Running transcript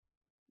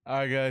All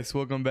right, guys,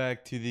 welcome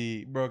back to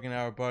the Broken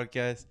Hour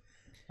podcast.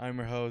 I'm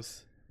your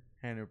host,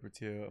 Henry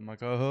Portillo. My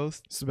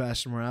co-host,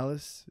 Sebastian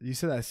Morales. You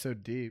said that so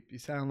deep. You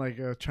sound like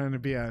trying to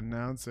be an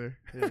announcer.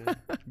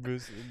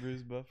 Bruce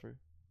Buffer.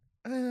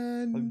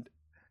 And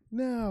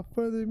now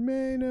for the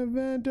main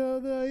event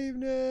of the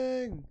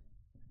evening.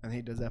 And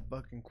he does that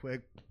fucking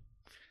quick.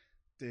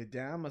 Dude,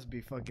 that must be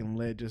fucking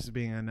lit just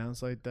being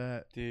announced like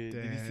that. Dude,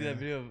 did you see that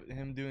video of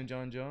him doing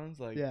John Jones?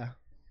 Like, Yeah.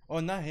 Oh,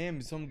 not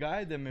him. Some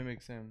guy that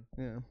mimics him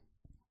Yeah.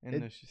 in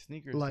the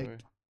sneaker like,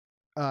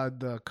 store.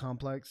 The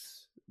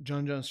Complex.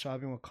 John Jones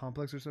shopping with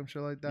Complex or some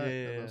shit like that.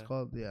 Yeah, That's what it's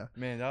called. Yeah.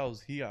 Man,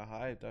 he got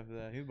hyped after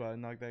that. He was about to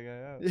knock that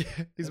guy out.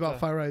 Yeah. He's about to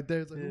fight right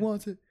there. It's like, yeah. who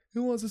wants it?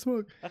 Who wants to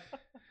smoke?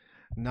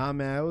 Nah,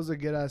 man. It was a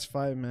good ass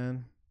fight,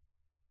 man.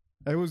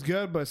 It was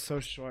good, but so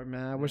short,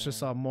 man. I wish I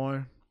saw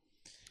more.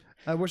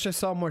 I wish I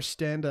saw more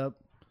stand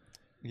up.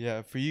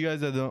 Yeah, for you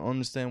guys that don't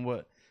understand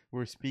what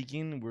we're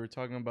speaking, we're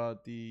talking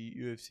about the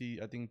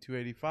UFC, I think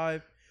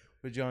 285,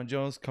 with John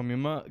Jones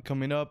coming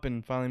up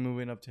and finally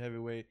moving up to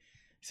heavyweight.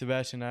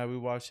 Sebastian and I, we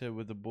watched it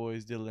with the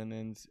boys,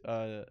 Dylan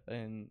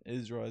and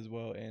Israel as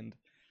well. And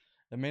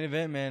the main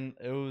event, man,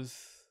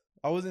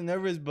 I wasn't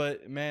nervous,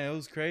 but man, it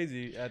was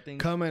crazy. I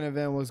think Co-main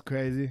event was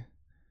crazy.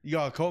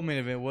 co-main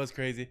event was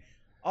crazy.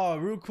 Oh,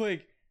 real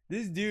quick.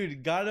 This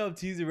dude got up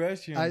to use the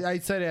restroom. I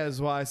said it as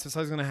well. I said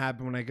something's gonna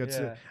happen when I go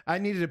to. I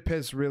needed to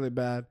piss really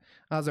bad.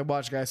 I was like,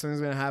 "Watch, guys,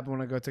 something's gonna happen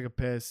when I go take a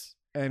piss."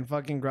 And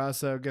fucking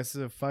Grasso gets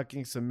a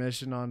fucking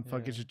submission on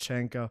fucking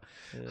Shevchenko.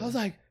 I was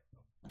like,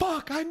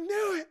 "Fuck! I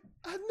knew it!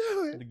 I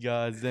knew it!" The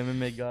gods, the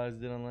MMA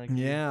gods didn't like it.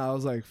 Yeah, I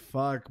was like,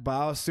 "Fuck!" But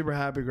I was super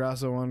happy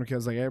Grasso won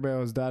because like everybody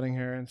was doubting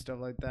her and stuff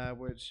like that.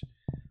 Which,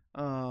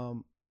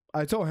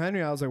 I told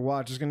Henry, I was like,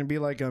 watch, it's going to be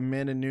like a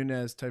Amanda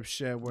Nunes type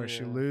shit where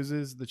she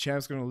loses. The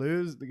champ's going to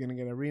lose. They're going to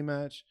get a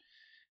rematch.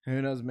 And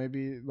who knows,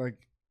 maybe like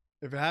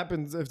if it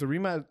happens, if the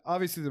rematch,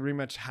 obviously the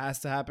rematch has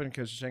to happen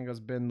because Shevchenko's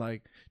been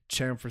like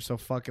champ for so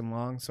fucking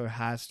long. So it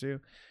has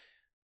to.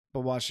 But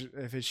watch,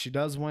 if she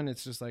does win,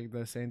 it's just like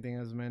the same thing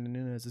as Amanda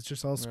Nunes. It's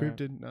just all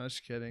scripted. No,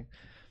 just kidding.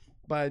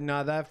 But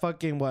no, that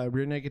fucking,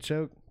 rear naked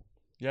choke?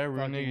 Yeah,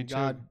 rear naked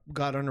choke.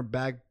 Got on her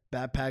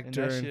backpacked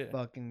her and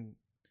fucking...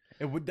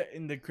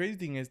 And the crazy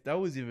thing is, that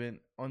was even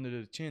under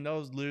the chin. That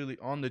was literally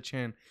on the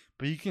chin.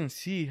 But you can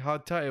see how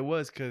tight it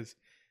was because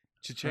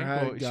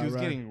Shevchenko, she was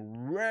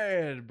getting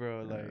red,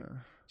 bro. Like,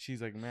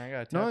 she's like, man, I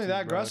got to not only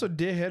that, Grasso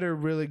did hit her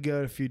really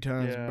good a few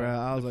times, bro.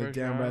 I was like,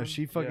 damn, bro, if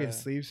she fucking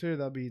sleeps her,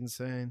 that'd be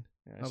insane.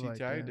 Yeah, she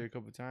tagged her a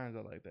couple times.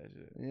 I like that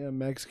shit. Yeah,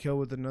 Mexico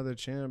with another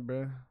champ,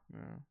 bro. Yeah.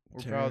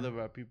 We're proud of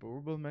our people.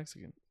 We're both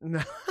Mexican.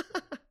 No.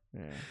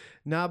 Yeah.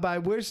 Nah, but I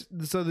wish...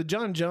 So the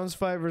John Jones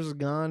fight versus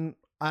Gane,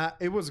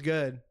 it was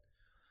good.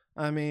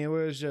 I mean, it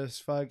was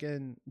just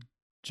fucking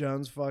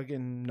Jones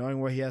fucking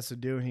knowing what he has to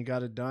do, and he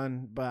got it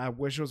done. But I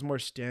wish it was more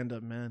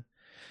stand-up, man.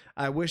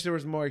 I wish there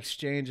was more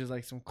exchanges,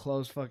 like some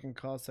close fucking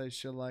calls type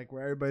shit, like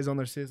where everybody's on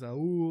their seats, like,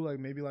 ooh, like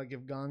maybe like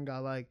if Gane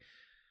got like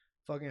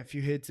fucking a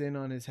few hits in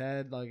on his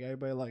head, like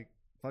everybody like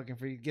fucking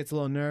gets a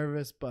little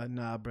nervous. But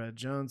nah, bro,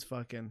 Jones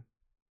fucking...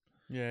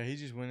 Yeah, he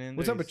just went in.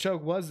 What type of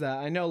choke was that?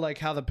 I know like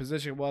how the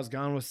position was.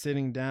 Gane was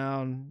sitting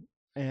down,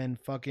 and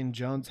fucking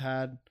Jones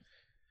had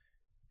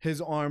his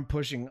arm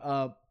pushing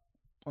up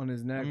on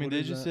his neck. I mean,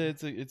 they just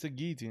said it's a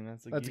guillotine.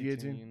 That's a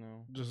guillotine, you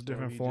know. Just a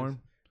different form.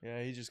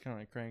 He just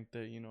kind of cranked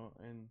it, you know,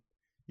 and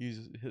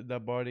hit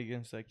that body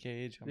against that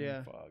cage. I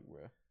mean, fuck,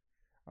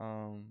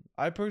 bro.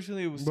 I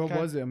personally was. What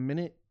was it? A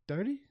minute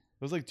 30? It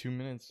was like 2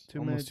 minutes. 2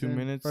 almost minutes. 2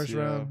 minutes. First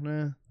round.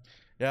 Yeah.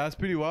 Yeah, that's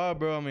pretty wild,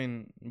 bro. I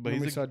mean, but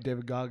we saw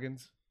David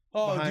Goggins.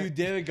 Oh, dude,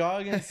 David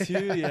Goggins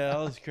too. Yeah, that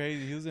was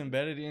crazy. He was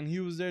embedded, and he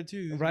was there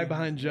too. Right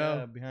behind Joe.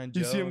 Yeah, behind Joe.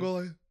 You see him go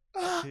like.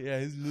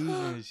 Yeah, he's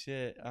losing his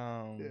shit.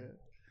 But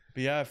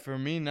yeah, for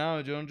me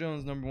now, John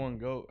Jones #1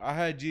 GOAT. I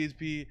had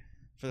GSP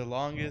for the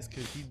longest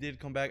because he did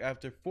come back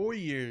after 4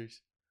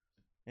 years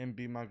and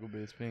beat Michael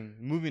Bisping,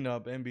 moving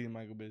up and beating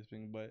Michael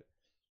Bisping. But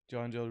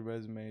John Jones'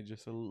 resume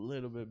just a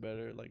little bit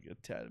better, like a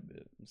tad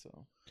bit.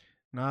 So,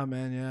 nah,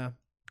 man,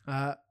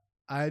 yeah.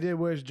 I did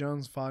wish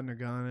Jones fought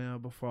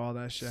Ngannou before all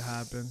that shit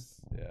happened.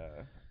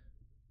 Yeah,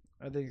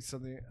 I think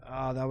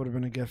that would have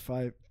been a good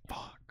fight.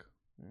 Fuck.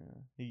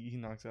 Yeah, he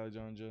knocks out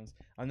John Jones.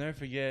 I'll never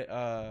forget.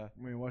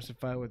 When you watched the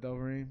fight with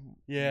Overeem.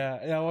 Yeah,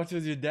 and I watched it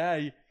with your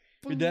dad.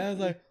 Your dad was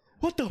like,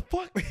 "What the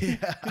fuck?"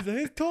 Yeah,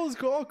 his toes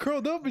go all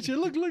curled up and shit.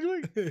 Look.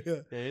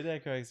 Yeah, your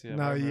dad cracks you up.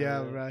 No,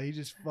 yeah, bro. He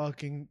just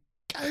fucking.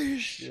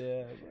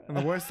 Yeah, bro. And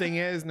the worst thing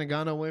is,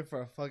 Ngannou went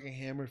for a fucking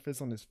hammer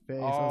fist on his face.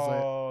 Oh, I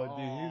was like,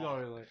 dude, he's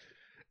already like.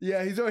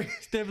 Yeah, he's already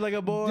stiff like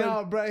a boy.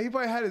 No, bro, he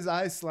probably had his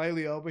eyes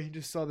slightly open. He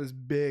just saw this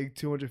big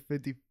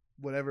 250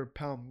 whatever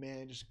pound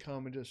man just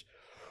come and just.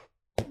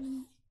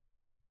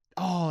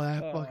 Oh,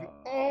 that fucking.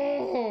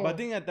 Oh. But I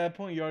think at that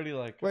point you already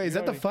like. Wait, is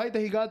that the fight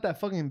that he got that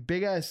fucking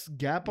big ass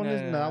gap on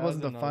his? No, that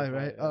wasn't the fight,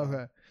 right? Yeah.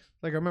 Okay.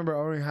 Like I remember,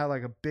 Owen had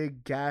like a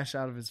big gash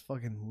out of his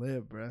fucking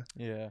lip, bro.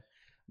 Yeah,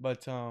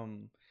 but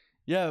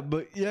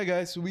yeah,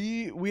 guys,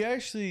 we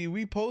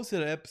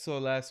posted an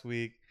episode last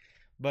week.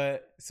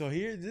 But so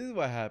this is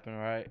what happened,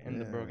 right? In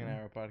the Broken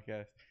Arrow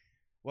podcast.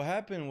 what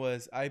happened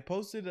was I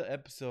posted an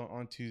episode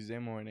on Tuesday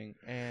morning,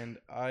 and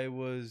I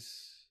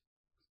was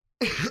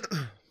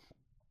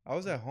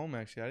at home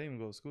actually. I didn't even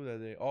go to school that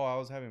day. Oh, I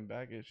was having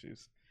back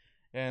issues,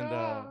 and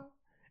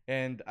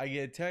I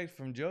get a text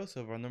from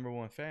Joseph, our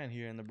 #1 fan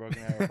here in the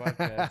Broken Arrow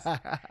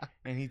podcast,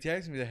 and he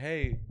texted me that,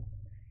 hey,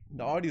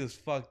 the audio's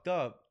fucked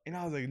up, and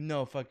I was like,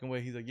 no fucking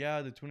way. He's like,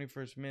 yeah, the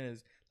 21st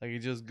minutes, like it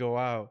just go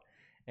out,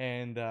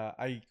 and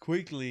I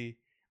quickly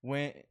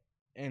went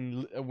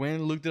and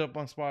looked it up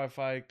on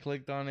Spotify,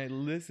 clicked on it,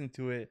 listened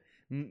to it,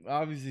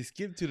 obviously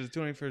skipped to the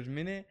 21st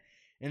minute.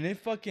 And then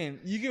fucking,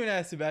 you can even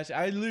ask Sebastian.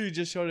 I literally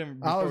just showed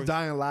him. I was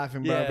dying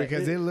laughing, bro,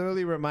 because it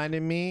literally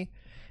reminded me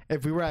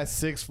if we were at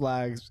Six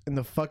Flags and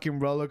the fucking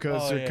roller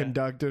coaster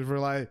conductors were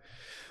like,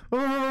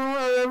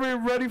 oh,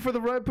 everybody ready for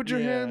the ride? Put your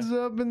hands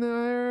up in the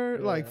air.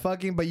 Yeah. Like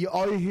fucking, but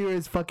all you hear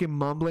is fucking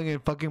mumbling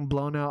and fucking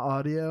blown out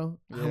audio.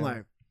 Yeah. I'm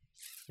like,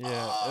 yeah,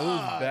 it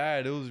was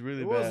bad. It was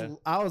really bad.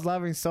 I was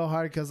laughing so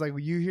hard because like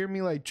you hear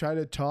me like try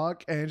to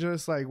talk and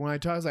just like when I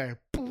talk, it's like,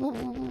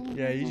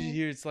 yeah, you just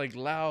hear it's like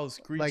loud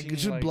screeching. Like it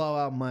should blow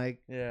out,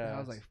 Mike. Yeah, and I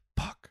was like,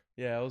 fuck.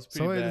 Yeah, it was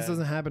pretty bad. So this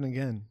doesn't happen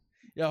again.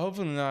 Yeah,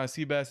 hopefully not.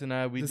 Seabass and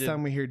I, this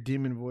time we hear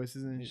demon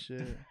voices and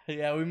shit.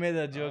 Yeah, we made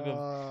that joke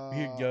of we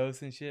hear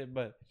ghosts and shit,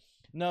 but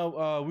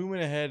no, we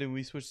went ahead and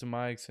we switched the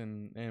mics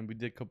and we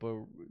did a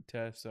couple of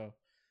tests. So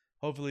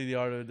hopefully the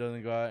audio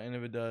doesn't go out, and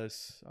if it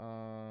does,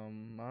 I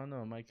don't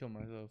know, I might kill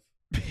myself.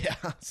 Yeah,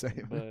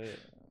 same.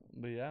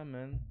 But yeah,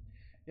 man.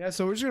 Yeah,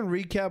 so we're just gonna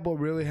recap what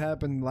really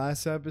happened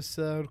last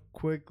episode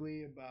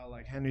quickly about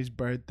like Henry's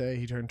birthday.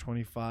 He turned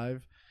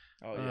 25.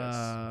 Oh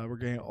yes. We're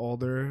getting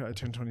older. I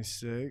turned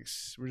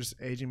 26. We're just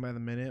aging by the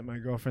minute. My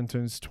girlfriend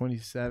turns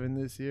 27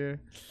 this year.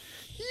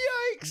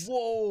 Yikes!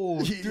 Whoa!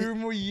 3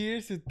 more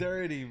years to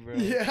 30, bro.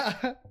 Yeah.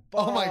 Fuck.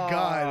 Oh my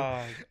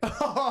god.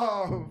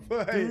 Oh,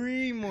 boy.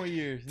 3 more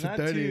years, to not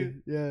 30.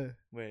 2. Yeah.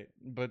 Wait,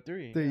 but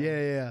 3.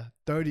 Yeah.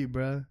 30,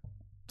 bro.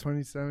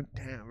 27.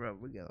 Damn, bro,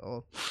 we get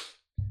old.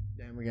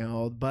 Damn, we're getting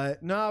old.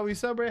 But no, we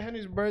celebrate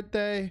Henry's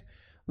birthday.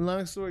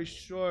 Long story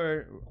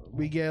short,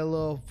 we get a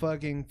little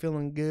fucking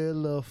feeling good,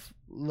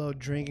 little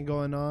drinking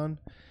going on.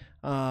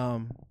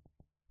 I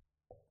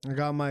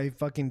got my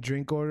fucking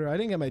drink order. I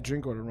didn't get my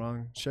drink order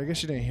wrong. I guess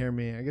she didn't hear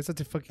me. I guess I had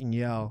to fucking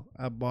yell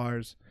at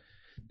bars.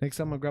 Next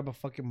time I'll grab a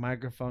fucking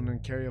microphone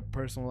and carry a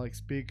personal like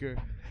speaker.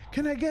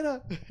 Can I get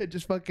a?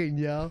 Just fucking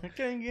yell. I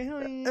can't get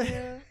him.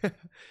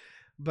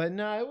 But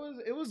no,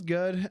 it was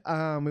good.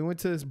 We went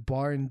to this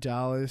bar in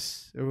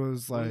Dallas. It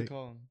was like. What is it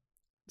called?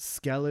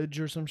 Skellige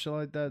or some shit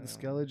like that. Yeah.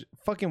 Skellige.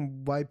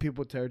 Fucking white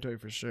people territory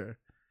for sure.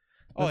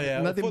 Oh,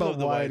 yeah. Nothing but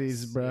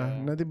whiteys, bro.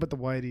 Yeah. Nothing but the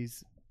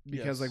whiteys.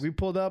 Because, like, we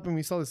pulled up and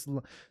we saw this.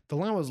 The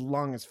line was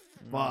long as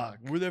fuck.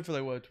 We were there for,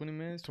 like, what, 20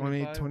 minutes?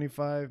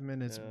 25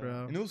 minutes,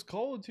 bro. And it was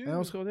cold, too. And it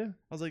was cold, yeah.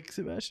 I was like,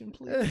 Sebastian,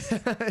 please.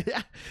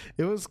 Yeah.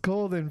 It was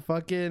cold and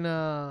fucking,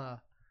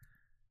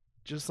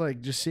 just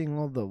seeing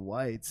all the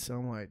whites. So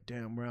I'm like,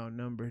 damn, we're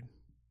outnumbered.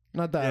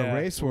 Not that a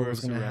race war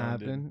was going to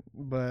happen,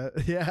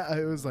 but yeah,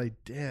 it was like,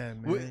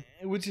 damn, man.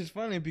 Which is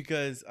funny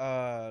because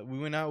we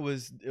went out,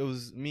 it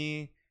was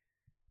me,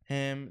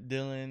 him,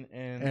 Dylan,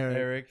 and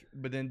Eric.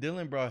 But then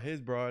Dylan brought his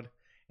broad,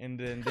 and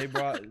then they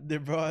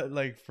brought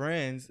like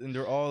friends, and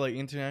they're all like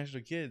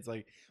international kids.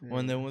 Like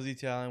one of them was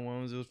Italian,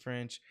 one was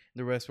French,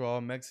 the rest were all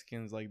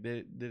Mexicans. Like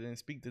they didn't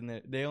speak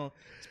they don't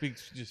speak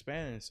just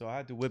Spanish, so I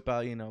had to whip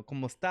out,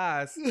 ¿Cómo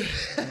estás? You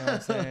know what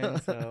I'm saying?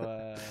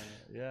 So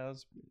it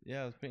was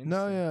pretty interesting.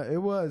 No, yeah,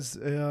 it was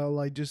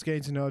like just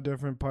getting to know a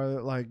different part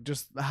of, like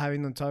just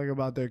having them talk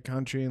about their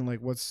country and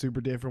like what's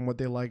super different, what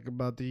they like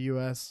about the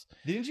U.S.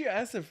 Didn't you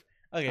ask if?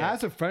 Okay. I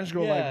asked a French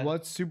girl like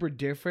what's super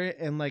different,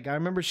 and like I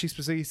remember she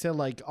specifically said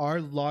like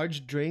our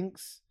large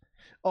drinks.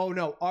 Oh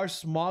no, our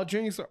small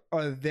drinks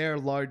are their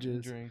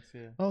largest drinks.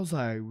 Yeah. I was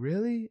like,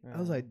 really? Yeah. I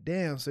was like,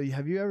 damn. So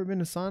have you ever been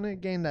to Sonic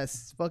getting that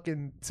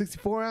fucking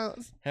 64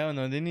 ounce? Hell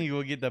no. Then you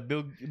go get that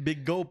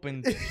big gulp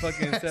and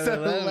fucking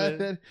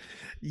 7-Eleven.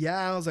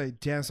 Yeah, I was like,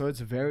 damn. So it's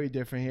very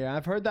different here.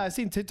 I've heard that. I've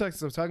seen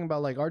TikToks of talking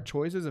about like our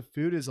choices of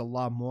food is a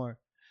lot more.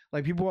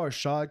 Like people are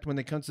shocked when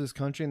they come to this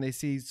country and they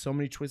see so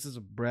many choices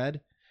of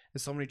bread.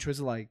 There's so many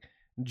choices like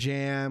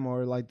jam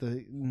or like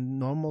the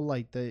normal,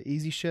 like the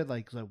easy shit.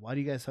 Like why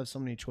do you guys have so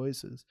many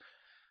choices?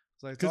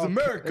 It's like, because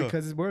America.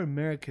 Because we're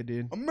America,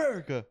 dude.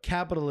 America.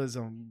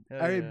 Capitalism.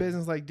 Every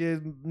business, like,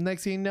 dude,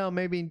 next thing you know,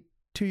 maybe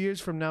 2 years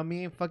from now,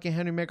 me and fucking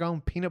Henry make our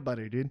own peanut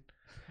butter, dude.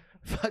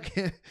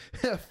 fucking.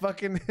 It's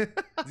going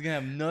to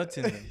have nuts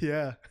in it.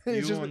 Yeah.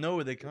 You won't know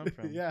where they come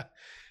from. Yeah.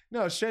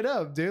 No, straight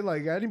up, dude.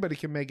 Like, anybody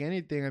can make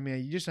anything. I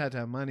mean, you just have to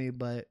have money,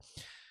 but,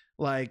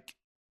 like,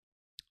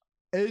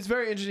 it's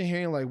very interesting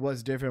hearing like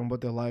what's different,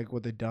 what they like,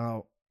 what they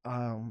don't.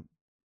 And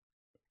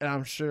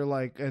I'm sure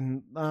like,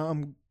 and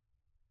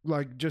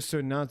like just to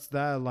announce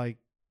that, like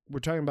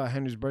we're talking about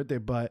Henry's birthday,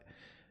 but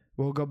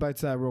we'll go back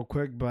to that real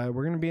quick. But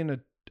we're gonna be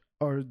the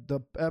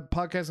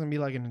podcast gonna be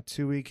like in a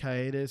 2-week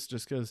hiatus,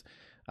 just because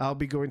I'll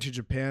be going to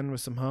Japan with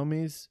some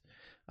homies.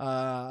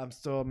 I'm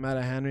still mad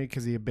at Henry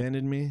because he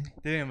abandoned me.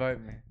 They didn't invite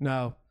me.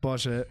 No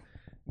bullshit.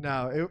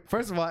 No,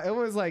 first of all, it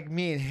was like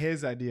me and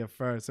his idea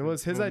first. It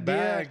was his idea.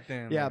 Back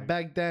then, yeah,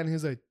 back then he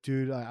was like,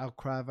 dude, I'll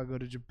cry if I go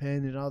to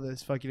Japan and all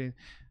this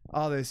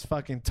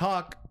fucking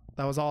talk.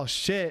 That was all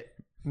shit.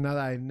 Now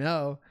that I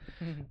know,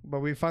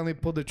 but we finally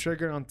pulled the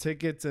trigger on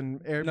tickets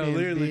and Airbnb. No,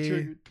 literally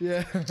triggered.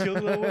 Yeah. Chill a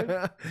little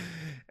way.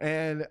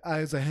 And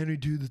I was like, Henry,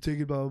 dude, the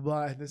ticket, blah blah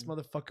blah. And this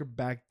motherfucker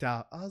backed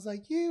out. I was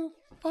like, you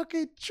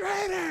fucking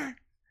traitor.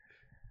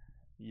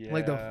 Yeah.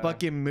 Like the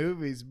fucking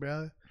movies,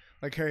 bro.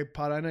 Like Harry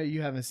Potter. I know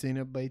you haven't seen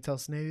it, but he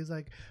tells Snape, he's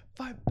like,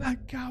 fight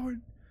back,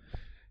 coward. He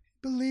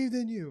believed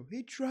in you.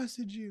 He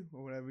trusted you.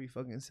 Or whatever he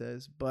fucking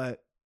says.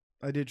 But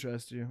I did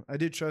trust you. I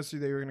did trust you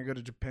that you were going to go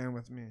to Japan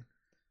with me.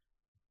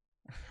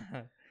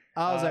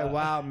 I was like,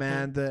 wow,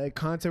 man. The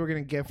content we're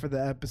going to get for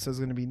the episode is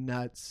going to be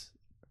nuts.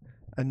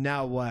 And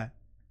now what?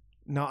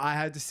 No, I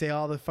had to say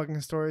all the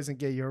fucking stories and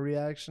get your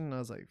reaction. I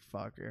was like,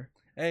 fucker.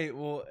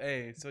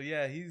 So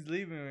yeah, he's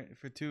leaving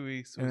for 2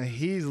 weeks. And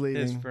he's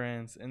leaving. His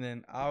friends, and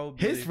then I'll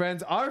be his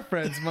friends are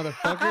friends,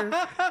 motherfucker.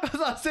 I was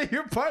about to say,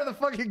 you're part of the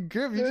fucking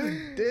group. You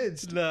just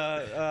ditched.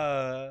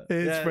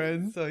 His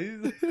friends. So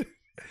he's.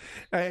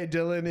 Hey,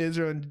 Dylan,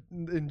 Israel,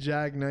 and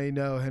Jack. Now you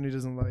know Henry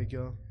doesn't like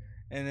you.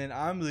 And then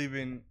I'm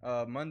leaving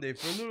Monday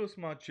for a little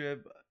small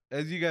trip.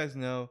 As you guys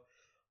know,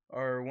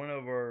 one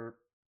of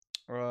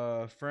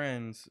our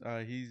friends,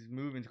 he's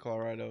moving to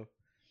Colorado,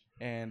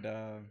 and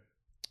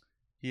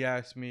he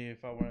asked me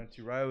if I wanted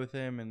to ride with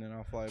him, and then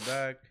I'll fly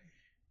back.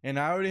 And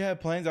I already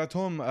had plans. I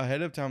told him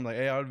ahead of time, like,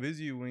 hey, I'll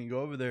visit you when you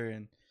go over there.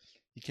 And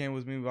he came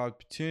with me with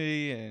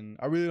opportunity, and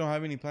I really don't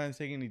have any plans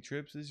taking any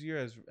trips this year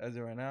as of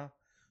right now.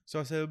 So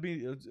I said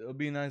it'll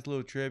be a nice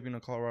little trip. You know,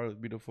 Colorado is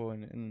beautiful,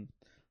 and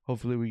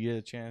hopefully we get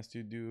a chance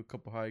to do a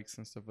couple hikes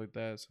and stuff like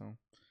that. So,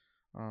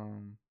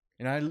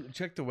 and I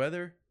checked the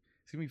weather.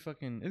 It's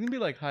gonna be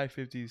like high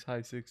 50s, high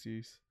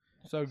 60s.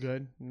 So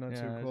good, not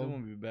too cold. It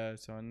won't be bad.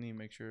 So I need to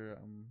make sure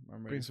I'm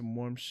ready. Bring some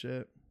warm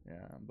shit. Yeah,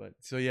 but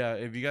so yeah,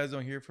 if you guys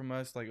don't hear from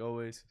us, like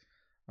always,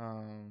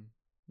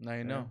 now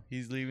you know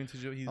he's leaving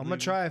to. I'm gonna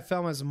try to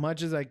film as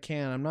much as I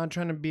can. I'm not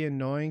trying to be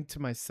annoying to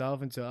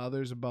myself and to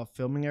others about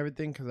filming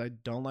everything because I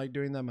don't like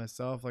doing that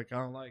myself. Like I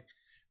don't like.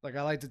 Like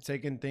I like to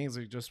take in things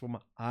like just with my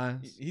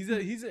eyes. He's a.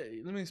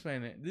 Let me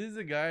explain it. This is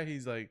a guy.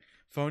 He's like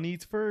phone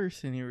eats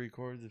first, and he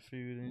records the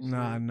food. And shit.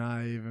 Nah,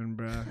 not even,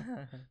 bro.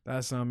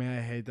 That's not me. I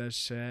hate that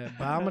shit.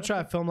 But I'm gonna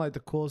try to film like the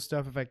cool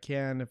stuff if I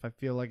can. If I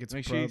feel like it's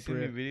appropriate. Make sure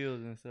you send me videos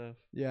and stuff.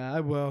 Yeah, I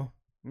will.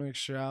 Make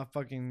sure I'll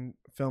fucking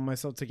film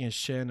myself taking a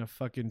shit in a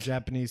fucking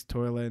Japanese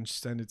toilet and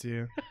send it to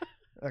you.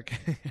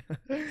 Okay.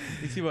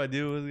 You see what I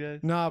do with guys?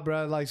 Nah,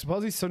 bro. Like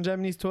supposedly some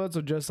Japanese toilets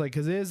are just like,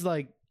 cause it is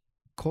like.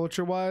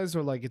 Culture wise,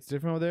 or like it's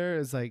different over there.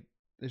 It's like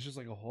it's just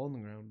like a hole in the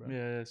ground, bro.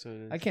 Yeah, so it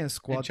is. I can't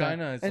squat. In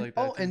China, it's like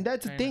that. Oh, and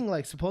that's the thing.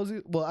 Like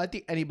supposedly, well, I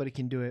think anybody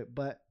can do it,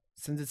 but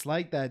since it's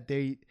like that,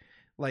 they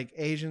like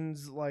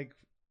Asians like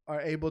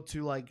are able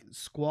to like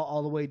squat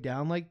all the way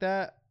down like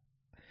that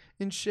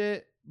and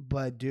shit.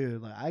 But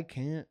dude, like I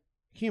can't.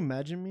 Can you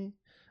imagine me?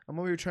 I'm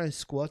over here trying to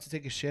squat to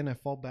take a shit and I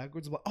fall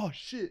backwards. I'm like, oh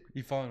shit!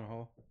 You fall in a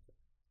hole.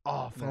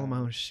 Oh, I fall in my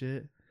own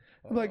shit.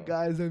 I'm like,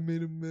 guys, I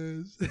made a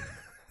mess.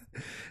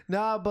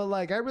 Nah, but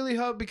like I really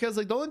hope because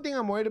like the only thing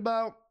I'm worried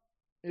about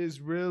is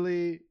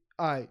really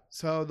alright.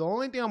 So the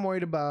only thing I'm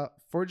worried about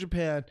for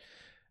Japan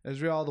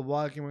is really all the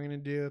walking we're gonna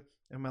do,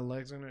 and my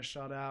legs are gonna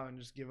shut out and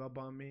just give up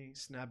on me,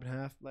 snap in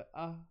half, like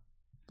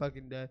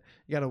fucking dead.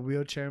 You gotta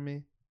wheelchair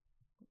me.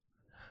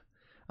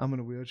 I'm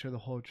gonna wheelchair the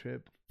whole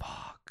trip.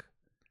 Fuck.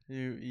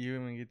 You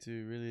even get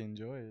to really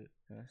enjoy it.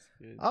 That's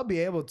good. I'll be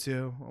able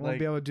to. I won't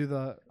be able to do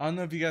the. I don't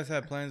know if you guys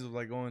have plans of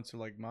like going to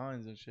like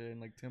mountains and shit and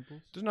like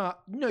temples. There's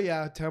not. No,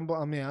 yeah, temple.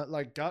 I mean,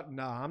 like,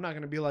 nah. I'm not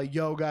gonna be like,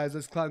 yo, guys,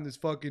 let's climb this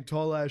fucking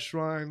tall ass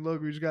shrine.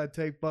 Look, we just gotta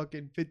take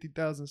fucking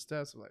 50,000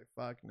 steps. I'm like,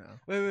 fuck no.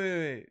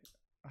 Wait.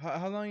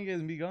 How long you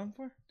guys be gone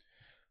for?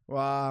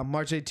 Well,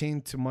 March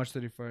 18th to March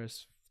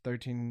 31st.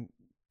 13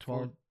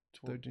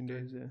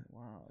 days. Yeah.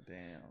 Wow,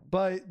 damn.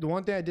 But the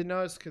one thing I did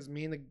notice, because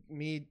me,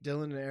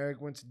 Dylan, and Eric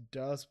went to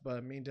Dust,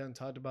 but me and Dylan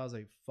talked about, I was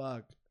like,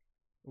 fuck,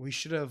 we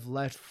should have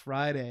left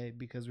Friday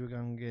because we were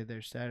going to get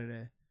there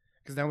Saturday.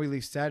 Because now we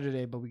leave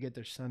Saturday, but we get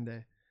there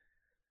Sunday.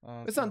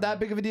 It's not that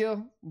big of a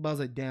deal. But I was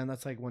like, damn,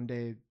 that's like one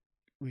day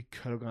we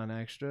could have gone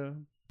extra.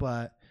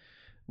 But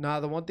nah,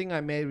 the one thing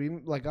I made,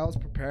 I was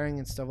preparing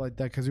and stuff like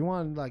that because we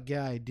wanted to like get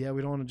an idea.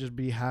 We don't want to just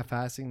be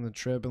half-assing the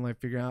trip and like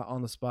figuring out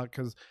on the spot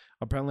because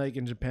apparently like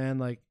in Japan,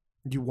 like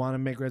you want to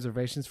make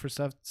reservations for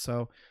stuff.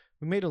 So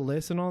we made a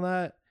list and all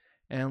that.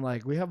 And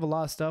like we have a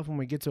lot of stuff when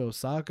we get to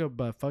Osaka,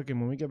 but fucking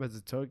when we get back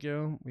to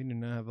Tokyo, we do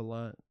not have a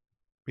lot.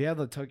 We have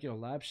the Tokyo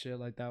Lab shit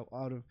like that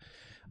out of.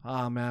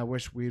 Oh man, I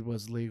wish weed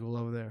was legal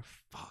over there.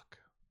 Fuck.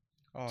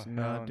 Oh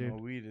no, dude. No,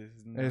 weed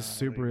is not it's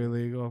super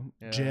illegal.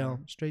 Yeah. Jail,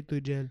 straight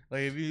through jail.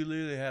 Like if you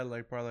literally had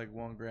like probably like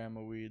 1 gram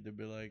of weed, they'd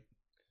be like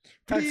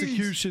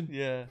execution.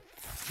 Yeah,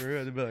 for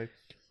real. They'd be like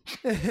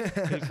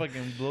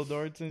fucking blow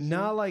darts and shit.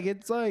 Nah, like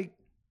it's like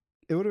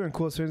it would have been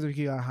cool as soon as we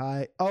got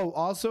high. Oh,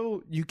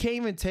 also you can't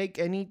even take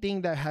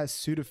anything that has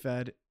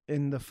Sudafed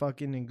in the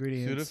fucking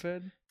ingredients.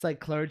 Sudafed? It's like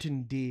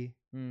Claritin D.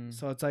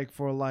 So it's like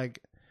for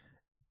like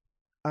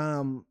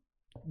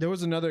there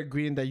was another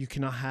ingredient that you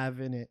cannot have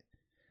in it,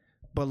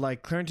 but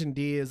like Claritin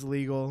D is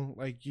legal.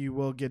 Like you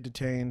will get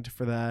detained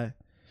for that.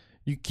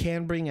 You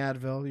can bring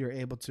Advil. You're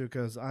able to,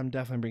 because I'm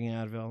definitely bringing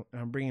Advil.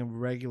 And I'm bringing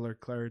regular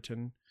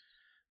Claritin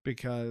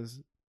because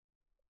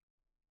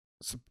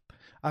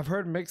I've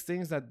heard mixed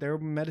things that their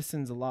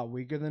medicine's a lot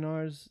weaker than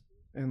ours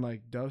in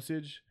like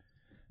dosage.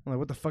 I'm like,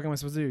 what the fuck am I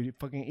supposed to do? You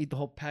fucking eat the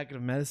whole packet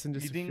of medicine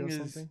just to feel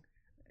something?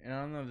 And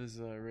I don't know if this is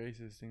a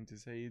racist thing to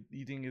say.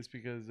 You think it's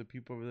because the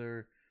people over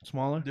there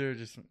Smaller? they're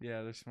just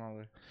they're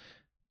smaller.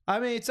 I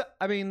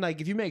mean,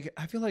 like if you make,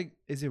 I feel like,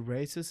 is it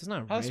racist? It's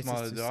not How racist.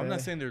 smaller to though? I'm not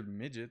say. saying they're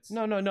midgets.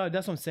 No.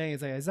 That's what I'm saying.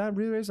 It's like, is that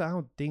really racist? I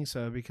don't think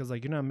so, because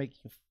like you're not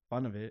making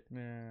fun of it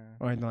Yeah.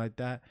 or anything like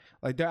that.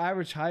 Like their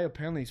average height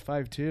apparently is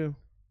 5'2".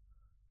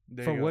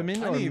 There For you go.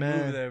 women I or need to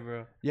men? move there,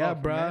 bro. Yeah, Oh,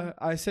 for bruh. men?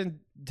 I sent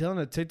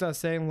Dylan a TikTok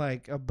saying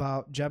like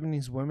about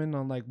Japanese women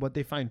on like what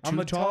they find too I'm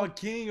a tall. tall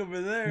king over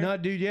there. No,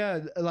 dude, yeah.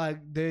 Like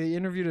they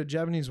interviewed a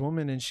Japanese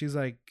woman and she's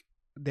like,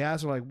 they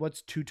asked her like,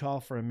 what's too tall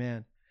for a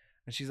man?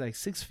 And she's like,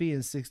 6 feet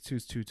and 6'2"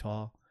 is too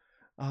tall.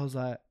 I was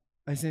like,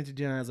 I sent it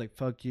to Dylan. I was like,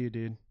 fuck you,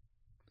 dude.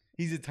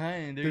 He's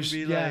Italian. They're There's-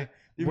 gonna be yeah. like,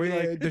 they're gonna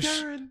be like, the,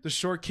 Italian. the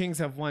short kings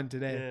have won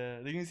today.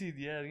 Yeah, they're gonna see.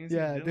 Yeah, they're gonna see.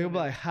 Yeah, Dylan they'll be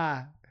there. like,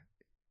 ha,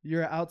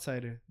 you're an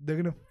outsider. They're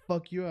going to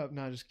fuck you up.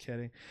 No, just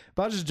kidding.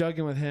 But I was just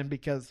joking with him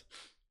because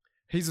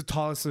he's the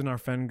tallest in our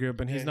friend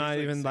group, and he's Yeah, not he's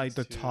like even like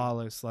the 6'2".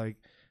 tallest. Like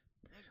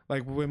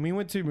when we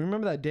went to,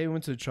 remember that day we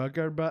went to the truck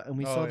yard, bro, and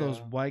we Oh, saw those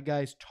yeah. white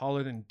guys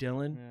taller than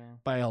Dylan Yeah.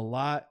 by a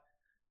lot.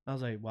 I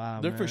was like,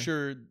 wow, They're man. for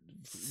sure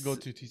go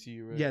to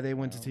TCU, right? Yeah, they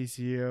went to Yeah.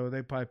 TCU.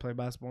 They probably play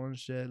basketball and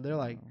shit. They're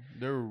like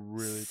they're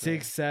really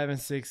 6'7",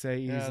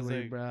 6'8" Yeah, it's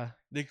easily, like- bro.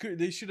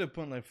 They should have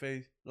put like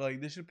face,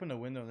 like they should put a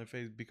window on their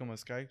face, become a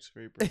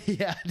skyscraper.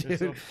 Yeah, They're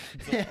dude.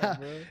 so Yeah. tall,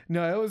 bro.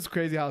 No, it was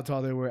crazy how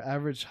tall they were.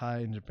 Average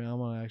height in Japan. I'm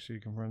gonna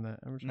actually confirm that.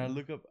 Average Now height.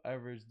 look up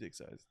average dick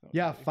size. No,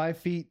 Yeah, really. 5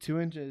 feet 2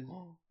 inches.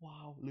 Oh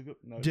wow, look up.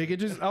 No, Dick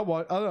inches. I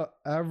want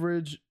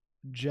average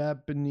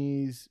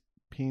Japanese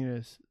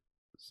penis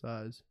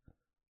size.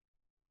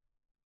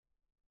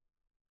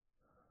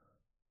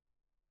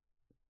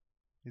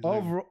 He's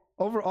like-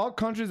 Over all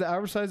countries, the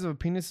average size of a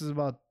penis is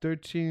about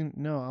 13.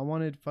 No, I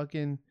wanted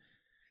fucking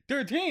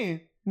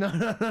 13. no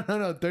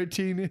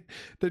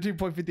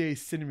 13.58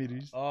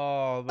 centimeters. Oh,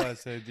 I was about to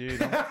say, dude.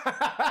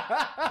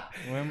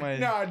 When am I?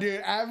 No, dude,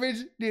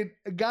 average, dude,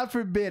 God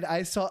forbid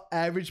I saw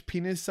average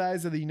penis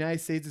size of the United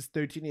States is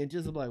 13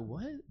 inches. I'm like,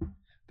 what?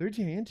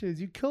 13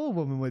 inches? You kill a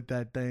woman with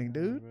that thing, Oh,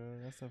 dude. bro,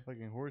 that's a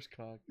fucking horse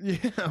cock.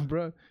 Yeah,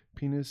 bro.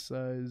 Penis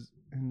size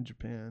in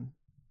Japan.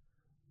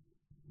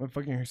 My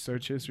fucking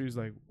search history is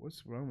like,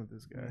 what's wrong with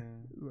this guy?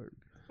 Like,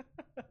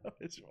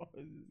 What's wrong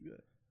with this guy?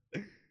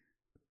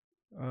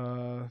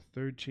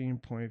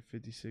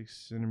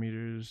 13.56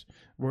 centimeters.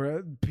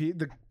 We're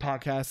the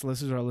podcast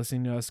listeners are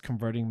listening to us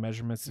converting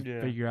measurements to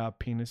Yeah. figure out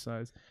penis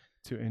size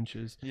to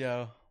inches.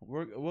 Yeah,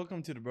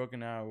 welcome to the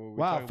broken hour. Where we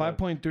Wow, talk about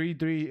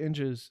 5.33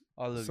 inches.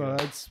 all of So it.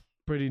 that's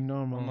pretty I'm a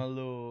normal.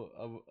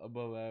 little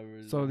above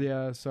average. So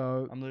yeah,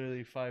 so I'm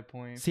literally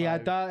 5.5. see, I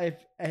thought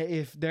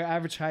if their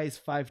average height is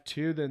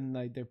 5'2", then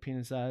like their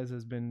penis size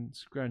has been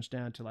scrunched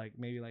down to like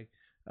maybe like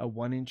a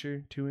 1 inch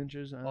or 2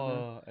 inches. I don't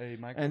know. Hey,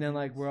 And then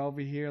like we're over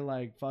here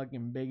like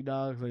fucking big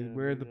dogs, like Yeah,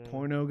 we're the big dog.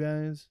 porno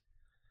guys,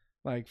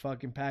 like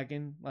fucking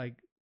packing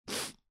like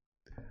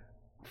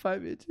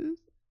 5 inches.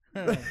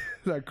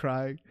 Like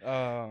crying.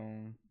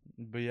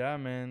 But yeah,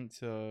 man.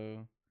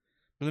 So,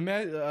 but let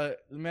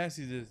me ask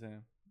you this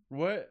then.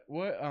 What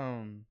let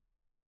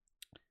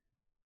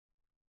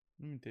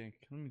me think.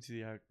 Let me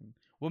see how.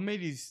 What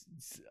made you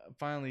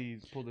finally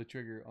pull the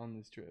trigger on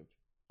this trip?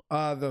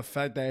 The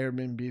fact that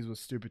Airbnbs was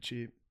stupid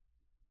cheap.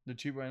 They're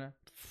cheap right now.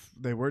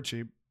 They were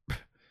cheap.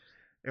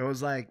 It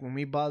was like when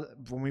we bought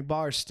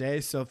our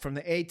stay. So from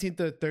the 18th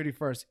to the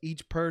 31st,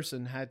 each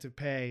person had to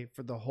pay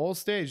for the whole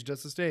stage,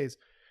 just the stays,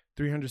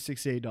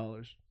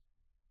 $368.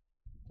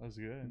 That's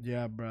good.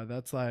 Yeah, bro.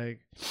 That's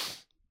like,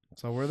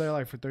 so we're there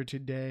like for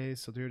 13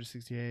 days. So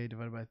 368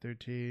 divided by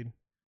 13,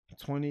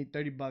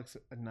 $30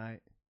 a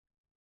night.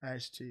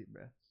 That's cheap,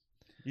 bro.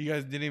 You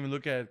guys didn't even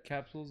look at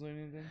capsules or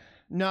anything?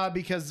 No,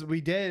 because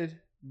we did,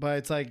 but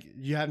it's like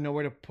you have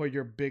nowhere to put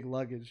your big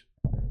luggage,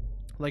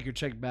 like your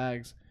checked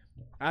bags.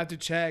 I have to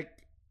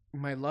check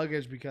my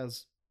luggage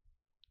because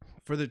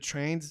for the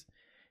trains,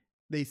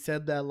 they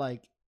said that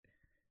like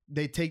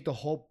they take the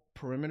whole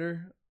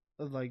perimeter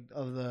of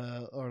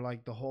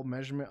the whole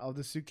measurement of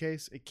the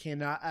suitcase. It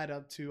cannot add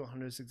up to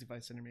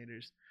 165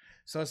 centimeters.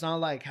 So it's not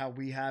like how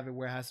we have it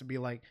where it has to be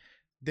like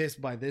this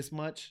by this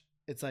much.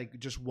 It's like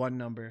just one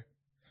number.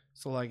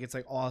 So like it's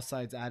like all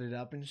sides added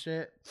up and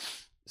shit.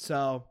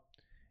 So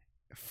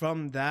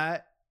from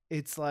that,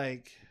 it's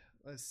like,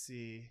 let's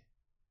see.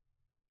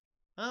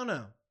 I don't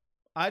know.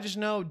 I just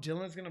know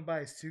Dylan's gonna buy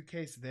a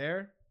suitcase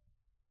there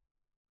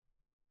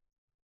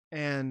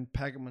and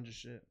pack a bunch of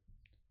shit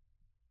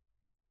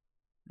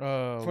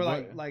for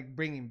like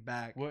bringing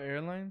back. what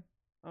airline?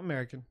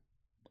 American.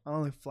 I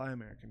only fly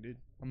American, dude.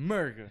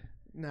 America.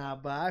 Nah,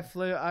 but I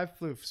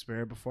flew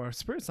Spirit before.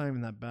 Spirit's not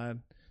even that bad.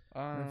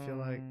 I feel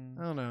like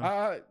I don't know.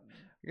 I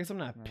I guess I'm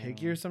not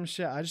picky or some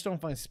shit. I just don't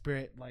find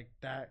Spirit like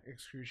that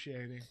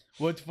excruciating.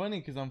 well, it's funny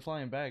because I'm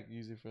flying back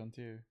usually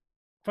Frontier.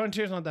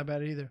 Frontier's not that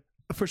bad either.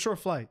 For short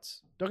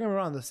flights. Don't get me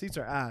wrong, the seats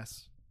are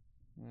ass.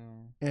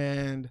 Yeah.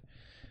 And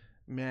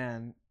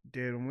man,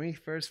 dude, when we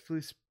first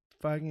flew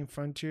fucking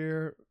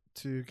Frontier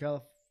to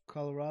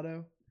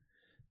Colorado,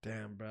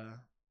 damn, bro,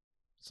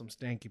 some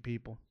stanky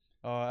people.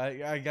 Oh,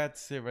 I got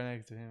to sit right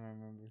next to him. I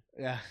remember.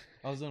 Yeah.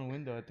 I was on the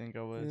window. I think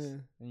I was, Yeah.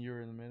 and you were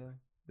in the middle.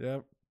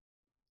 Yep.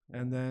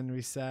 And then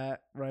we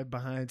sat right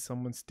behind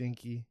someone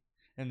stinky.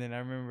 And then I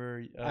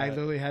remember I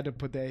literally had to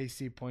put the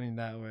AC pointing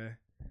that way.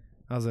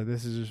 I was like,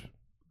 this is just,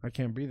 I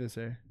can't breathe this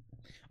air.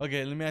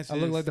 Okay, let me ask you. I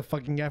look this. like the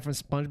fucking guy from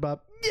SpongeBob.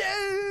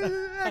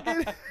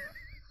 Yeah.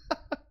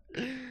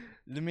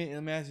 Let me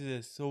ask you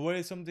this. So, what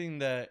is something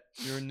that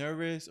you're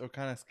nervous or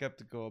kind of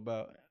skeptical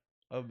about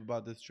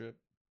this trip?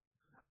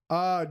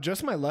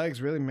 Just my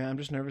legs, really, man. I'm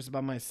just nervous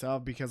about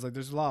myself because like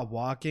there's a lot of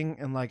walking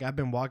and like I've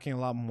been walking a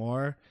lot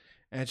more,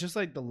 and it's just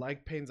like the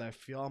leg pains I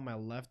feel on my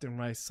left and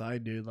right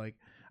side, dude. Like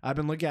I've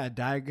been looking at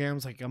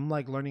diagrams, like I'm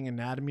like learning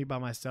anatomy by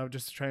myself,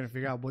 just trying to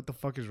figure out what the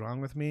fuck is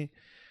wrong with me.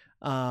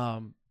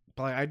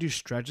 But like I do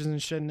stretches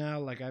and shit now.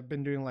 Like I've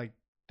been doing like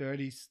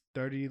 30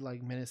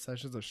 like minute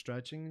sessions of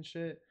stretching and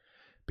shit.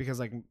 Because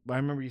like I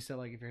remember you said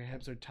like if your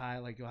hips are tight,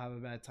 like you'll have a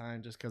bad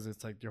time just because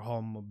it's like your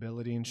whole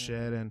mobility and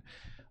shit. And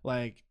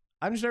like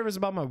I'm just nervous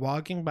about my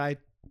walking, but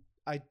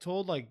I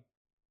told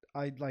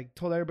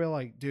everybody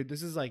like, dude,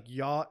 this is like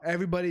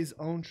everybody's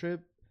own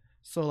trip.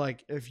 So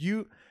like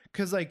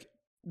cause like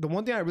the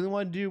one thing I really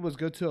want to do was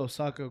go to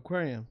Osaka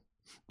Aquarium.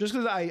 Just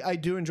because I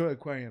do enjoy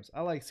aquariums.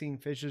 I like seeing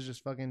fishes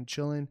just fucking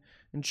chilling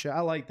and shit. I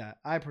like that.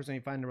 I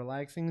personally find it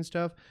relaxing and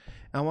stuff.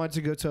 And I wanted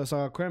to go to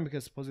Osaka Aquarium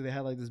because supposedly they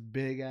had like this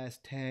big ass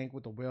tank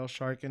with a whale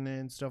shark in it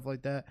and stuff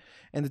like that.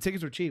 And the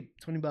tickets were cheap,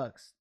 $20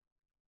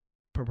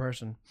 per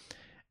person.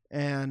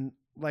 And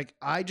like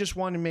I just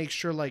want to make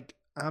sure like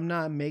I'm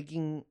not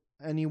making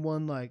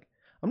anyone like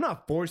I'm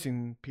not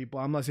forcing people.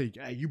 I'm not saying,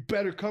 hey, you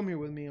better come here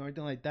with me or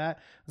anything like that.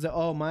 I was like,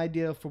 oh, my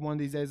idea for one of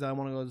these days, I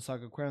want to go to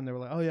Osaka Aquarium. They were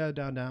like, oh, yeah,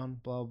 down,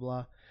 blah,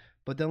 blah.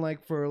 But then,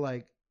 like, for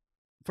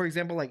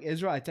example, like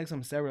Israel, I texted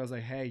him separately. I was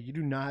like, hey, you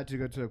do not have to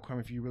go to the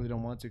aquarium if you really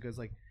don't want to. Because,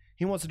 like,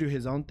 he wants to do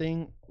his own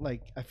thing.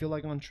 Like, I feel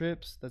like on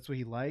trips, that's what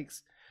he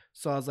likes.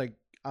 So I was like,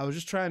 I was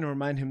just trying to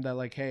remind him that,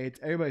 like, hey, it's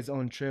everybody's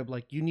own trip.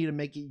 Like, you need to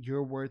make it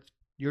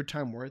your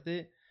time worth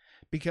it.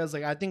 Because,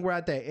 like, I think we're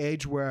at that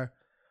age where,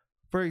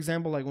 for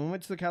example, like when we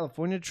went to the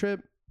California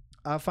trip,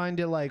 I find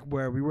it like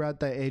where we were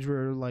at that age where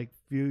we were like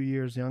few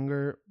years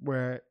younger,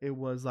 where it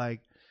was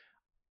like,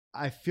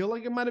 I feel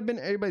like it might have been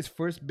everybody's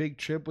first big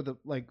trip with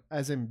like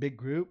as in big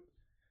group,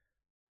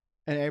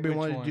 and everybody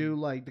wanted to do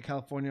like the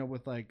California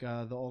with like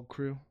the old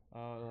crew,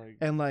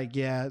 and like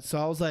yeah. So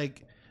I was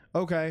like,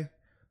 okay,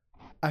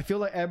 I feel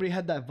like everybody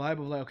had that vibe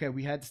of like, okay,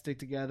 we had to stick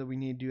together. We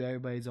need to do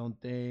everybody's own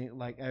thing,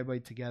 like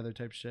everybody together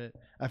type shit.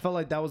 I felt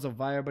like that was a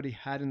vibe everybody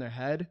had in their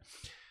head.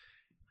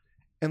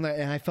 And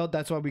I felt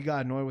that's why we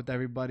got annoyed with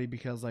everybody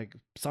because like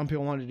some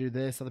people want to do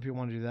this, other people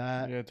want to do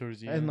that. Yeah, towards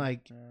the end. And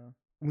like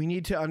we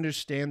need to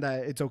understand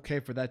that it's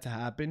okay for that to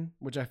happen,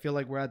 which I feel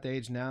like we're at the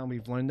age now and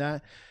we've learned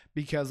that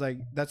because like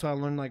that's what I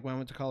learned like when I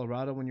went to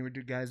Colorado when you were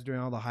guys doing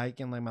all the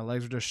hiking, like my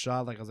legs were just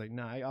shot. Like I was like,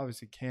 nah, I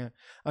obviously can't.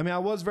 I mean, I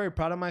was very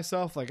proud of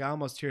myself. Like I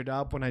almost teared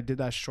up when I did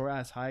that short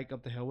ass hike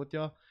up the hill with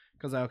y'all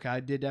because like, okay, I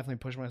did definitely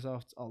push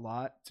myself a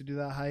lot to do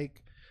that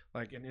hike.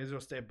 Like, and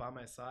Israel stayed by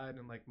my side,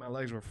 and, like, my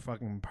legs were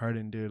fucking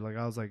hurting, dude. Like,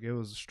 I was like, it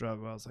was a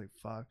struggle. I was like,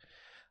 fuck.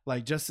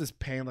 Like, just this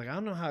pain. Like, I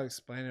don't know how to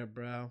explain it,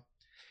 bro.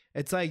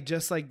 It's, like,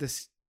 just, like,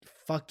 this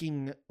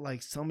fucking,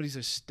 like, somebody's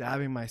just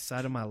stabbing my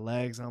side of my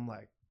legs. I'm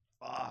like,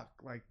 fuck.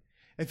 Like,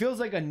 it feels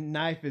like a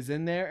knife is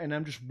in there, and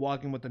I'm just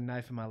walking with a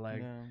knife in my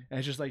leg. Yeah. And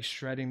it's just, like,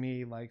 shredding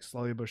me, like,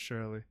 slowly but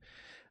surely.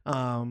 So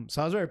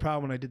I was very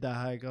proud when I did that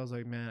hike. I was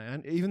like, man,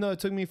 and even though it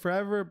took me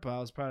forever, but I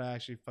was proud I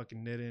actually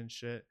fucking did it and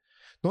shit.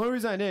 The only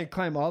reason I didn't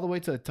climb all the way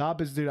to the top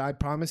is, dude, I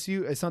promise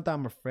you, it's not that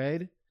I'm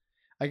afraid.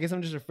 I guess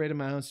I'm just afraid of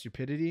my own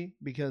stupidity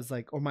because,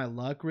 like, or my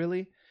luck,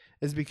 really,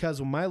 is because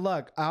with my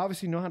luck, I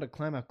obviously know how to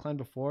climb. I've climbed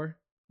before,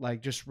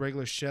 like, just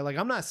regular shit. Like,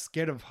 I'm not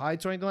scared of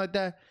heights or anything like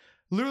that.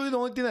 Literally, the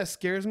only thing that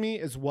scares me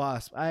is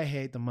wasps. I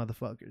hate the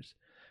motherfuckers.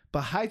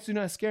 But heights do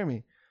not scare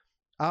me.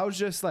 I was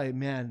just like,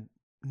 man,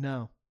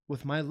 no.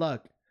 With my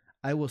luck,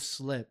 I will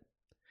slip.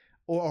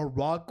 Or a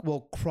rock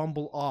will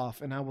crumble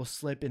off, and I will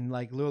slip and,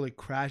 like, literally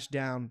crash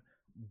down,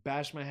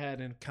 bash my head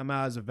and come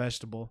out as a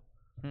vegetable.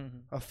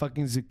 A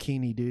fucking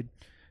zucchini, dude.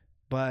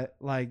 But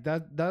like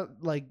that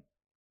like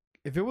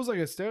if it was like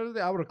a stair,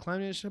 I would have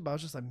climbed and shit, but I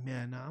was just like,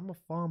 man, nah, I'm gonna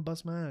fall and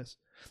bust my ass.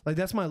 Like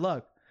that's my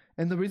luck.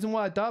 And the reason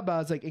why I thought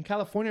about it is like in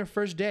California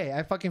first day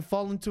I fucking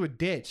fall into a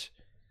ditch.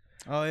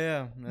 Oh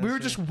yeah, we were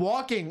just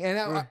walking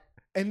and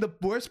and the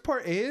worst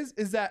part is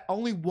that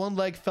only one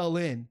leg fell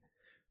in.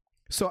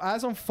 So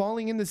as I'm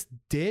falling in this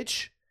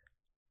ditch,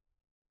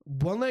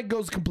 one leg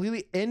goes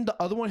completely in,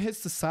 the other one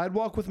hits the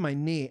sidewalk with my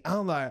knee.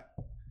 I'm like,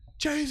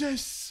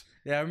 Jesus.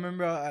 Yeah, I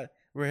remember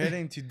we're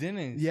heading to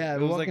Denny's. Yeah,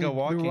 it was like a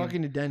walking. We were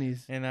walking to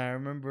Denny's. And I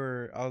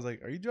remember I was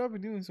like, "Are you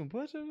doing some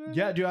push-ups?"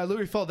 Yeah, dude, I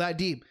literally fell that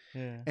deep.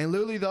 Yeah. And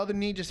literally the other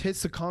knee just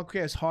hits the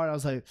concrete as hard. I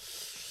was like,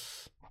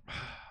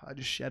 I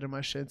just shattered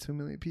my shit in 2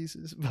 million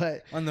pieces.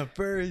 But on the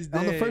first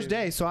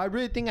day. So I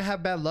really think I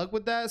have bad luck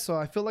with that. So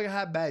I feel like I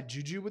have bad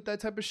juju with that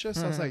type of shit.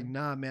 So I was like,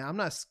 nah, man, I'm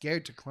not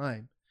scared to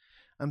climb.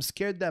 I'm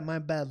scared that my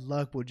bad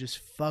luck will just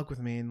fuck with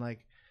me. And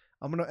like,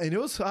 I'm not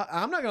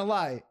gonna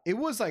lie. It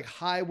was like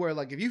high where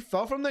like if you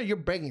fell from there, you're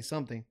breaking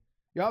something.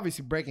 You're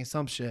obviously breaking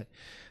some shit.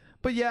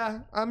 But yeah,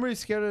 I'm really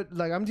scared of,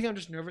 like, I'm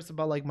just nervous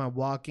about like my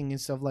walking and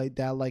stuff like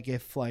that. Like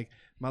if like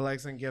my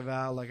legs don't give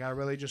out, like I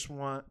really just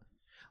want,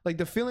 like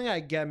the feeling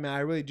I get, man, I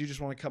really do just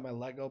want to cut my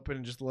leg open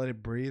and just let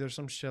it breathe or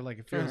some shit. Like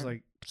it feels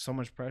like so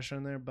much pressure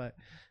in there. But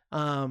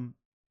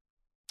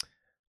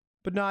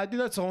no, I think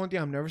that's the only thing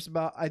I'm nervous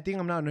about. I think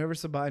I'm not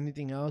nervous about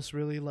anything else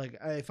really. Like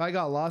if I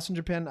got lost in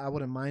Japan, I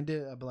wouldn't mind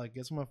it. I'd be like,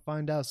 guess I'm gonna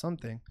find out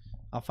something.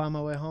 I'll find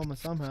my way home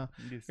somehow.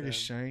 Get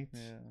shanked.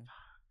 Yeah.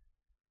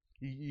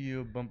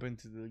 You bump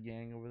into the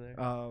gang over there.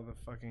 Oh, the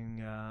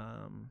fucking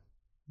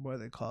what are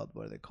they called?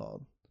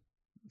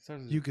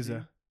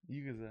 Yakuza.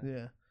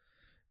 Yeah.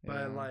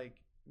 But like,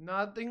 no,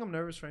 I think I'm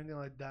nervous for anything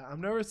like that.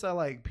 I'm nervous that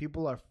like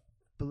people are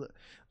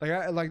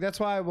that's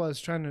why I was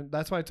trying to.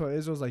 That's why I told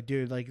Israel, was like,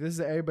 dude, like this is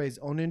everybody's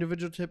own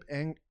individual trip,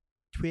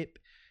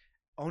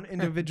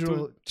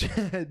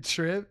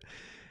 trip,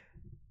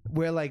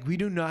 where like we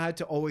do not have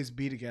to always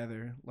be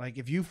together. Like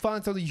if you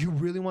find something you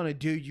really want to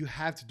do, you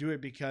have to do it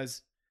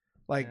because,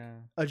 like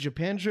a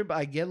Japan trip,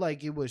 I get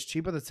like it was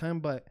cheap at the time,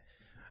 but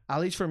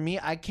at least for me,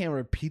 I can't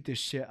repeat this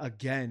shit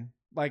again.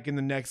 Like in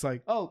the next,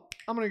 like, oh,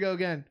 I'm gonna go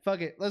again. Fuck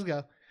it, let's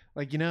go.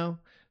 Like, you know.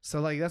 So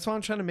like that's why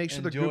I'm trying to make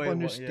sure the group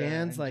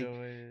understands. Like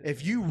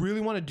if you really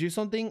want to do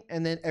something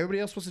and then everybody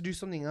else wants to do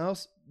something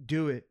else,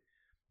 do it.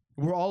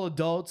 We're all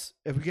adults.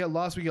 If we get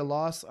lost, we get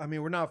lost. I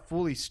mean, we're not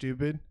fully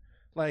stupid.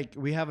 Like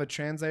we have a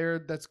translator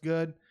that's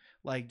good.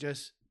 Like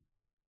just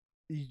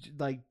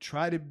like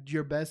try to do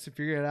your best to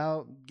figure it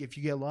out if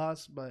you get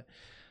lost. But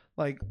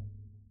like,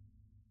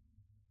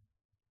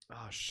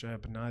 oh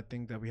shit! But now I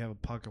think that we have a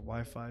pocket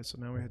Wi-Fi, so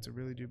now we have to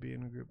really be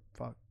in a group.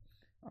 Fuck.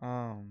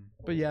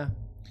 But yeah.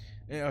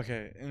 Yeah,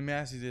 okay, and let me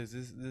ask you this.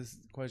 This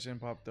question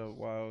popped up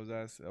while I was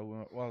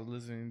while I was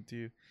listening to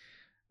you.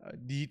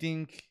 Do you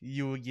think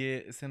you will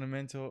get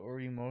sentimental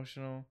or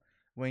emotional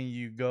when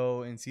you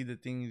go and see the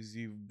things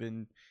you've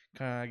been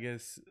kind of, I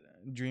guess,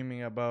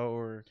 dreaming about,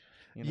 or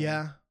you know?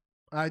 Yeah,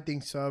 I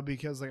think so,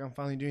 because like I'm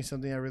finally doing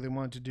something I really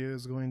wanted to do,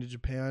 is going to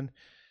Japan,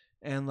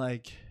 and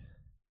like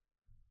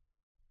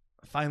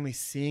finally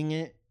seeing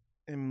it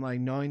and like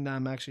knowing that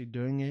I'm actually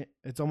doing it.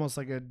 It's almost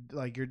like you're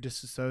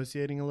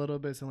disassociating a little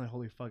bit. It's like,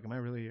 holy fuck, am I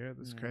really here?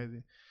 This is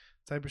crazy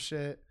type of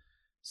shit.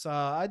 So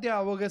I think I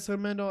will get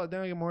sentimental. I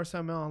think I get more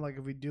sentimental like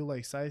if we do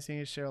like sightseeing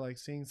and share, like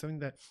seeing something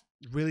that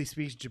really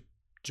speaks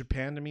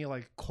Japan to me,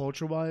 like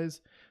culture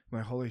wise. I'm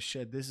like, holy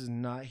shit, this is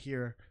not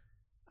here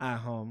at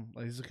home.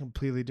 Like it's a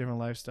completely different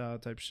lifestyle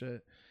type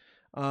shit.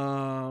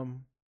 But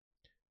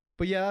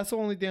yeah, that's the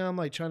only thing I'm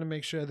like trying to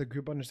make sure the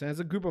group understands.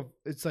 A group of,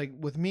 it's like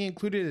with me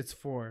included, it's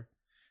 4.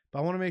 But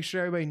I want to make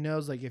sure everybody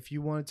knows, like, if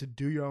you wanted to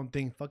do your own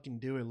thing, fucking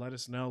do it. Let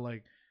us know.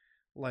 Like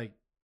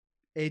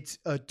it's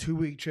a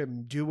 2-week trip.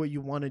 Do what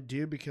you want to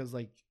do, because,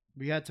 like,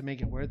 we had to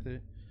make it worth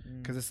it.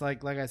 Because it's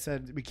like I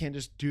said, we can't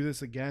just do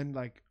this again,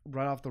 like,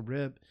 right off the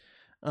rip.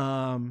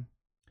 But,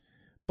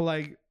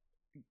 like,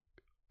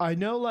 I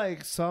know,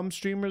 like, I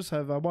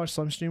watched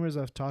some streamers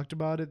have talked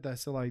about it that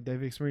said, like,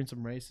 they've experienced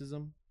some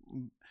racism,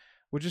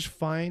 which is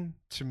fine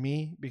to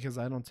me because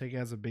I don't take it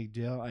as a big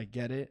deal. I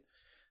get it.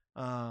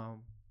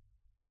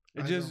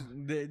 It just,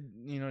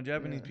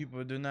 Japanese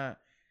people, they're not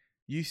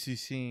used to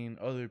seeing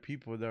other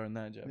people that are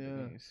not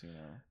Japanese, you know?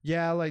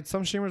 Yeah, like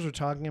some streamers were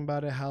talking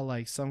about it, how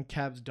like some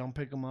cabs don't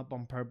pick them up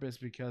on purpose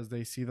because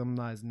they see them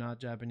as not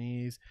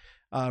Japanese.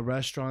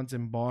 Restaurants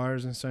and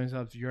bars and certain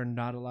stuff, you're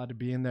not allowed to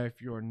be in there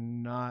if you're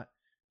not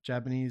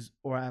Japanese,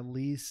 or at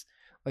least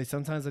like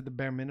sometimes like the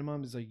bare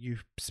minimum is like you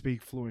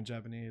speak fluent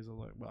Japanese. I'm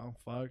like, well, I'm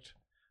fucked.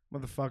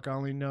 Motherfucker, I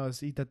only know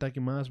it's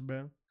itadakimasu,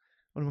 bro.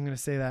 What am I gonna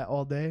say that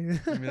all day?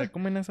 Be like,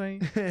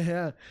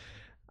 yeah.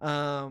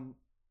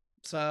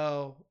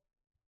 So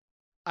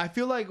I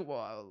feel like,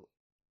 well,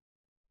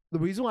 the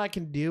reason why I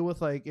can deal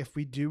with like if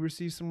we do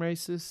receive some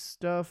racist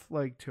stuff,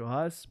 like to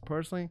us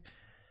personally,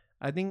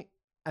 I think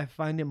I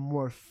find it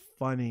more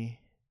funny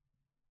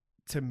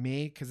to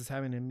me because it's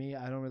happening to me.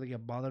 I don't really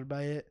get bothered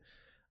by it,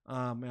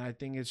 and I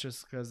think it's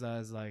just because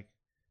as like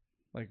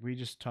we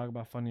just talk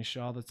about funny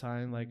shit all the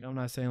time. Like I'm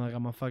not saying like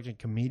I'm a fucking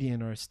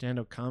comedian or a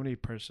stand-up comedy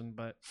person,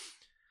 but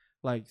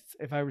like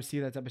if I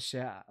receive that type of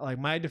shit, like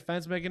my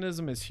defense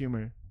mechanism is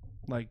humor,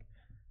 like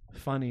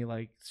funny,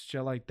 like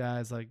shit like that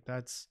is like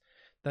that's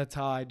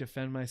how I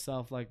defend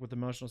myself. Like with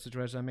emotional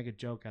situations, I make a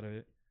joke out of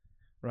it,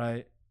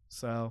 right?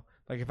 So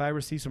like if I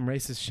receive some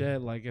racist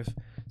shit, like if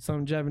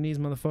some Japanese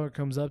motherfucker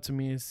comes up to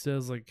me and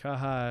says like,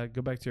 haha,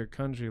 go back to your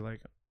country,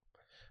 like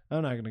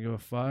I'm not gonna give a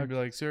I'd fuck. be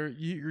like, sir,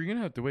 you're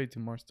gonna have to wait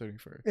till March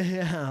 31st.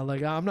 Yeah,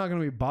 like I'm not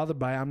gonna be bothered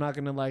by it. I'm not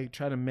gonna like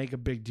try to make a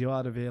big deal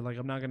out of it. Like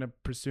I'm not gonna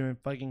pursue and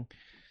fucking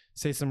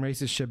say some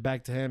racist shit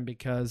back to him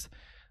because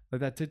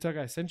like that TikTok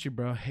I sent you,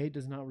 bro. Hate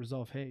does not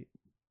resolve hate.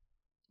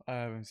 I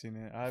haven't seen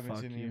it. I haven't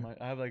Fuck seen you. it.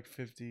 I have like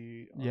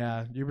 50.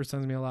 Yeah, Uber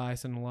sends me a lot. I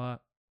send a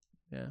lot.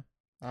 Yeah.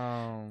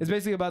 Um. It's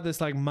basically about this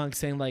like monk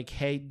saying like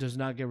hate does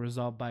not get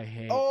resolved by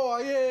hate. Oh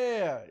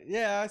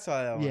yeah. I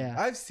saw that one. Yeah.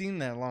 I've seen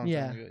that a long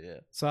time ago. Yeah.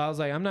 So I was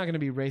like, I'm not gonna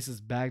be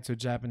racist back to a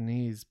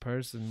Japanese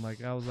person.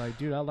 Like I was like,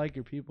 dude, I like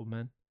your people,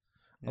 man.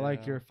 I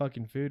like Yeah. your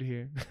fucking food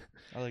here.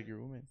 I like your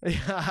woman.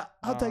 Yeah,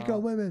 I'll take your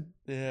women.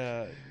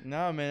 Yeah.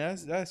 Nah, man,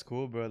 that's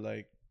cool, bro.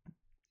 Like,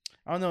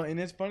 I don't know, and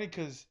it's funny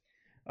because,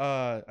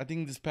 I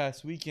think this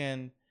past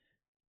weekend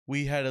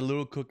we had a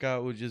little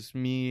cookout with just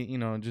me,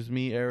 Eric,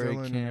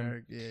 Dylan and Cam,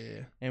 Eric.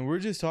 Yeah. and we're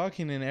just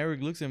talking, and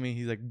Eric looks at me.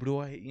 He's like,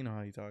 "Bro, I hate," you know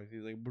how he talks.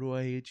 He's like, "Bro,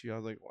 I hate you." I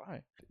was like,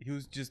 "Why?" He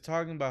was just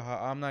talking about how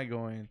I'm not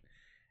going.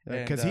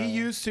 Because he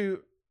used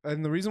to,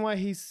 and the reason why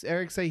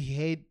Eric say he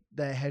hate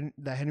that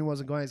Henry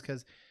wasn't going is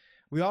because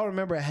we all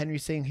remember Henry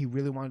saying he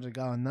really wanted to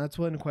go, and that's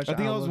when the question. I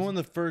think I was one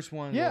of the first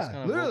ones. Yeah, that was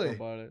kind of literally.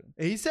 vocal about it.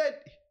 He said,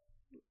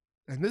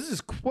 and this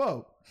is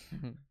quote,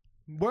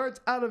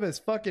 words out of his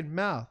fucking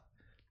mouth.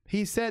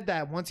 He said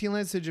that once he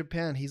lands to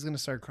Japan, he's gonna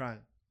start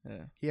crying.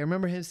 Yeah. I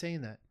remember him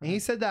saying that, and he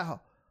said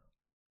that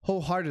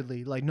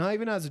wholeheartedly, like not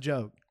even as a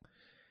joke.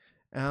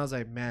 And I was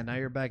like, man, now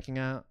you're backing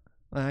out.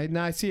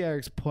 Now I see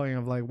Eric's point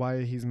of like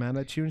why he's mad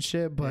at you and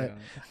shit, but Yeah.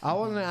 I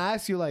want to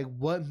ask you like,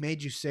 what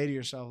made you say to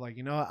yourself like,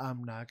 you know what,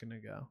 I'm not gonna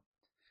go?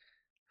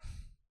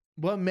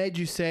 What made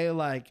you say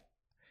like,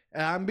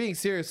 and I'm being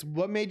serious.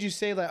 What made you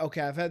say like,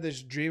 okay, I've had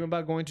this dream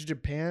about going to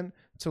Japan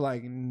to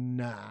like,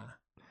 nah,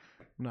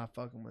 I'm not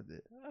fucking with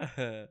it.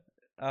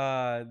 No,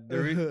 I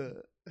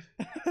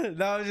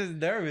was just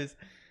nervous.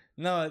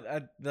 No,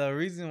 the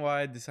reason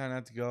why I decided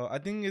not to go, I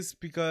think it's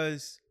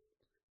because.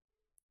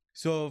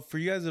 So for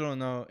you guys that don't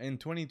know, in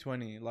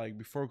 2020, like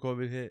before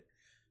COVID hit,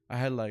 I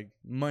had like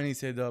money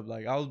saved up.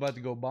 Like I was about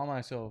to go by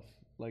myself,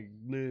 like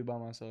literally by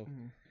myself.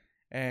 Mhm.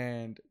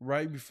 And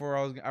right before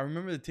I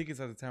remember the tickets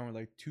at the time were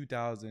like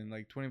 2,000,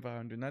 like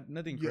 2,500,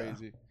 nothing Yeah.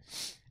 crazy.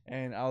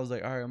 And I was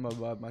like, all right, I'm gonna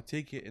buy my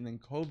ticket. And then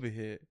COVID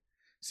hit.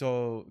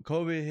 So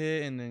COVID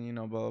hit, and then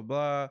blah blah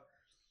blah.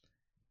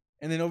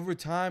 And then over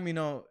time,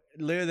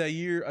 later that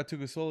year, I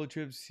took a solo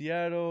trip to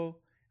Seattle.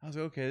 I was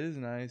like, okay, this is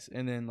nice.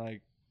 And then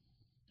like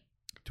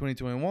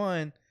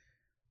 2021,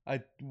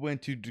 I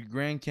went to the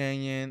Grand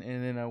Canyon,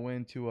 and then I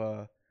went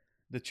to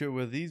the trip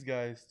with these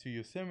guys to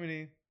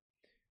Yosemite,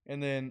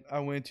 and then I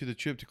went to the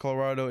trip to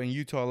Colorado and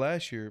Utah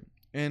last year.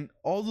 And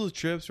all those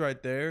trips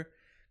right there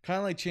kind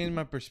of like changed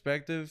my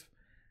perspective,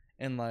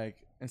 and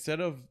like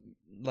instead of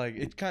like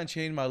it kind of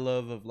changed my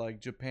love of like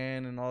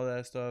Japan and all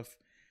that stuff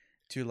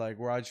to like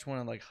where I just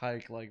want to like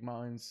hike like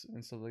mountains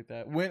and stuff like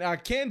that. When I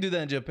can do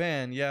that in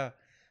Japan, yeah,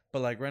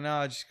 but like right now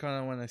I just kind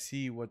of want to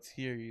see what's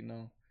here,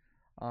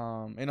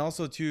 and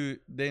also too,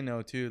 they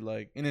know too,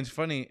 like, and it's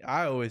funny,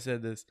 I always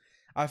said this,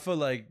 I feel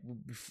like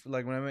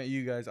when I met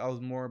you guys, I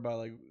was more about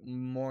like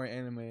more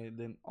anime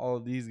than all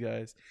of these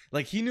guys.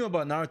 Like he knew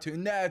about Naruto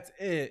and that's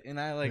it, and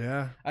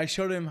I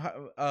showed him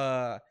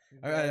what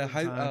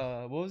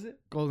was it,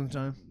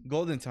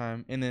 Golden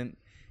Time, and then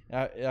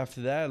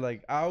after that,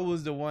 like I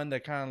was the one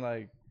that kind of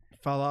like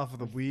fell off of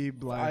the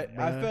weeb. Like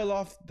I fell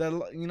off that.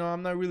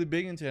 I'm not really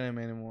big into anime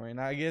anymore,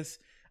 and I guess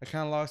I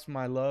kind of lost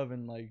my love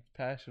and like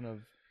passion of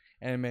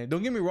anime.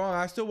 Don't get me wrong,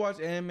 I still watch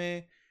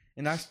anime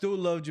and I still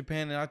love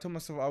Japan, and I told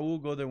myself I will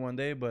go there one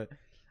day, but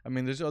I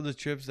mean there's other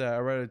trips that I'd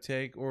rather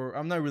take, or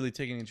I'm not really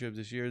taking any trips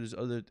this year.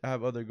 I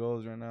have other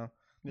goals right now.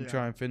 I'm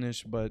trying to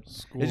finish, but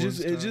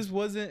it just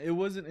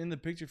wasn't in the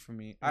picture for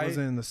me. It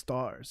wasn't in the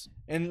stars.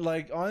 And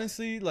like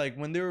honestly, like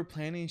when they were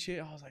planning shit,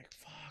 I was like,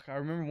 fuck. I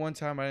remember one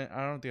time, I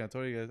don't think I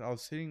told you guys, I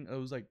was sitting, it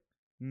was like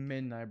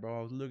midnight, bro.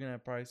 I was looking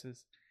at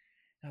prices.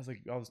 I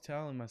was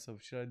telling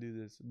myself, should I do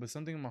this? But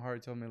something in my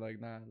heart told me like,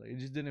 nah, like it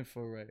just didn't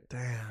feel right.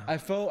 Damn. I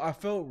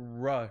felt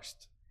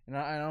rushed, and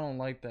I don't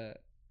like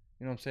that.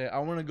 You know what I'm saying? I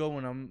want to go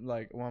when I'm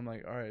like, all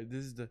right,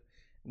 this is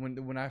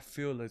when I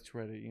feel it's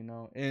ready, And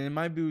it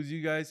might be with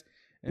you guys.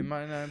 It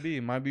might not be.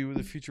 It might be with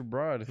a future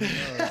broad. Who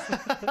knows?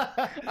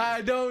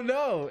 I don't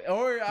know.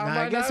 Or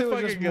I guess it was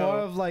just more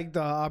of like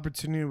the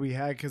opportunity we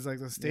had because like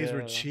the stays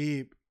were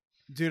cheap.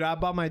 Dude, I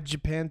bought my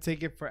Japan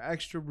ticket for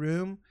extra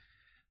room.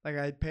 Like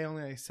I pay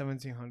only like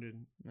 $1,700.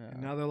 Yeah.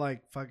 And now they're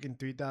like fucking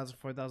 $3,000,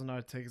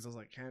 $4,000 tickets. I was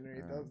like,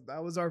 Henry,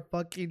 that was our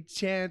fucking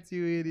chance,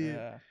 you idiot.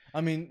 Yeah.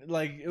 I mean,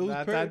 like it was.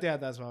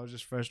 That's why I was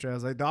just frustrated. I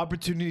was like, the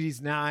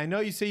opportunities now. I know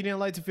you say you didn't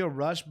like to feel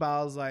rushed, but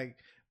I was like,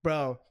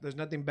 bro, there's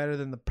nothing better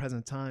than the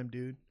present time,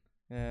 dude.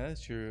 Yeah,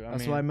 that's true.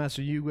 That's why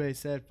Master Yugue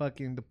said,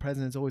 "Fucking the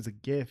present is always a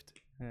gift."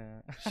 Yeah.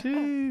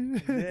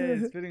 Shit.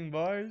 Yeah, spitting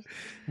bars.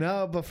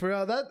 No, but for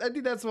real, I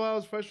think that's why I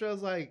was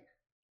frustrated.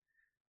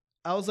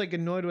 I was like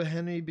annoyed with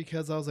Henry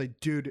because I was like,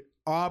 dude,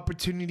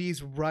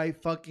 opportunities right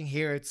fucking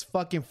here. It's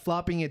fucking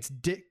flopping its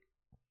dick.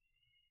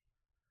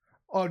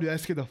 Oh, dude, that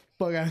scared the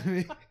fuck out of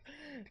me.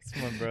 It's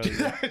my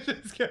brother. I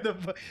just scared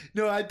the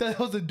no, I thought that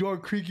was the door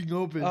creaking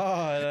open. Oh,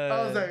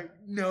 I was like,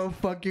 no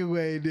fucking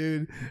way,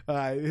 dude.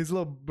 His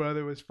little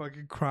brother was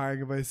fucking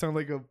crying, but it sounded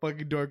like a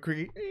fucking door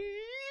creaking.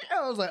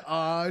 I was like,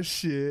 oh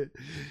shit.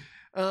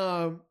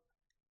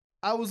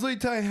 I was literally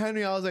telling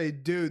Henry, I was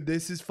like, dude,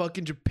 this is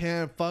fucking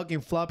Japan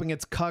fucking flopping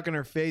its cock in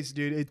our face,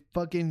 dude.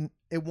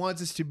 It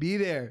wants us to be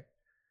there.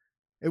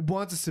 It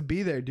wants us to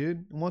be there,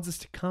 dude. It wants us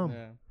to come.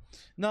 Yeah.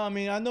 No, I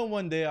mean, I know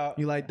one day I'll.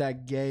 You like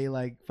that gay,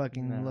 like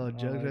fucking Nah, little I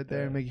jokes like right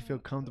there, that. make you feel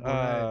comfortable,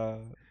 right?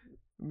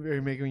 Are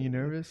you making you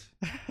nervous?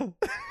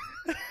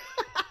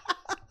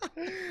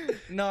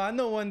 No, I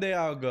know one day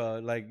I'll go.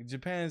 Like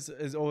Japan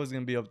is always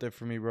gonna be up there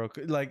for me, bro.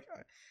 Like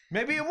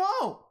Maybe it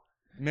won't.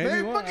 maybe Maybe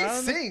it it won't. I fucking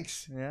don't know.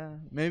 sinks. Yeah,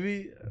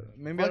 maybe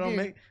I Fucking-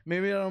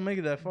 don't make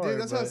it that far. Dude,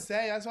 that's what I but- was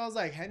saying. That's what I was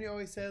like. Henry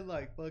always said,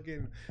 like,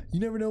 fucking, you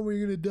never know when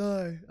you're gonna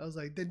die. I was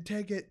like, then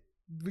take it.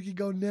 We can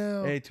go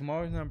now. Hey,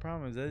 tomorrow's not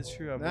promised. That is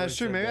true. I've That's always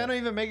true. said Maybe I that. don't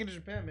even make it to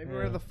Japan. Maybe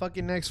we're Yeah. the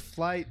fucking next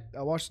flight.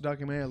 I watched the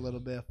documentary a little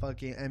bit.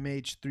 Fucking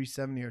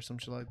MH370 or some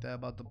shit like that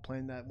about the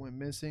plane that went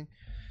missing.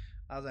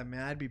 I was like,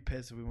 man, I'd be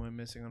pissed if we went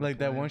missing on a Like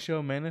that plane. one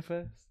show,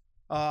 Manifest.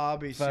 Oh, I'll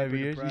be 5 super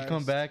years. depressed. You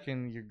come back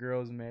and your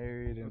girl's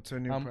married, and to a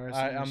new I'm person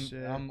I, and I'm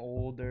shit. I'm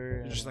older.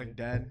 You're and just like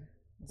dead.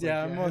 It's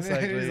Yeah, like, most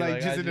likely. He's like,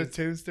 Like, just I in a just-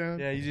 tombstone.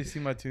 Yeah, you just see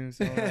my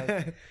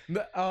tombstone.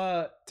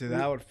 But, Dude,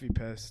 I would be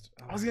pissed.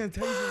 I was gonna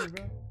tell you something,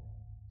 bro.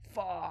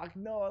 Fuck,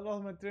 no, I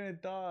lost my train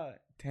of thought.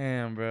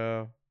 Damn,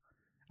 bro.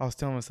 I was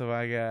telling myself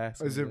I gotta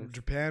ask. Is him it this.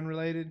 Japan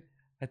related?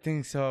 I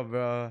think so,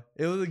 bro.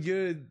 It was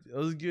good. I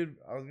was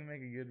gonna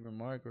make a good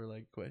remark or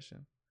like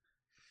question.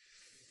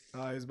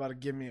 Oh, he was about to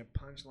give me a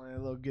punchline, a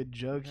little good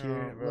joke No,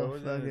 here. bro, it Little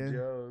wasn't a fucking-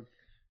 joke.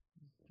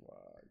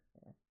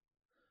 Fuck.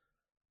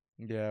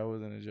 Yeah, it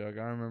wasn't a joke.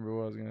 I don't remember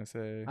what I was gonna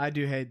say. I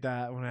do hate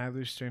that when I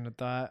lose train of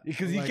thought.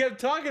 Because he Like, kept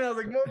talking, I was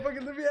like,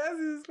 "Motherfucker, let me ask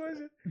you this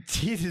question."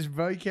 Jesus,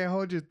 bro, you can't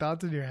hold your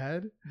thoughts in your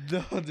head.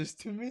 No, there's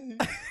too many.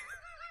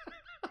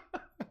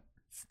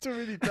 It's too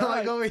many I'm like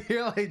thoughts. over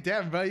here, like,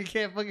 damn, bro, you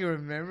can't fucking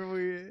remember what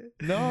you.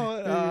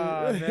 No,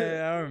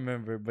 man, I don't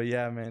remember. But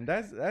yeah, man,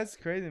 that's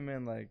crazy,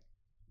 man. Like,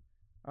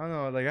 I don't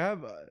know. Like, I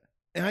have.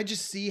 And I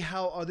just see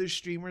how other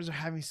streamers are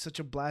having such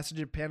a blast in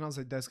Japan. I was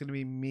like, that's gonna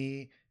be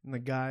me and the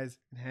guys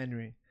and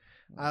Henry.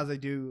 I was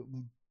like, dude,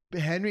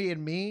 Henry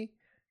and me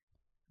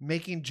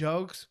making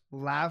jokes,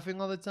 laughing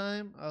all the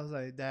time. I was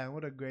like, damn,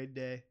 what a great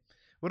day.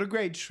 What a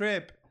great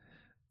trip.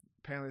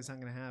 Apparently it's not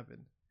gonna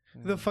happen.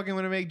 Who the fucking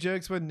wanna make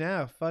jokes with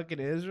now? Fucking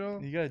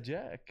Israel? You got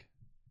Jack.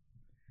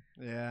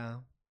 Yeah.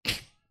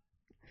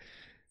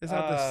 It's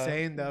not the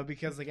same though,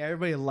 because like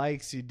everybody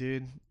likes you,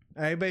 dude.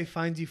 Everybody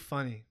finds you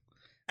funny.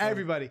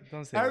 Everybody.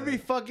 Don't say Every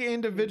that. fucking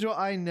individual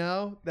I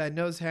know that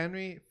knows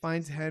Henry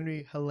finds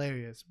Henry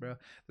hilarious, bro.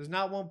 There's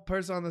not one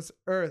person on this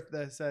earth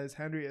that says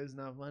Henry is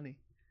not funny.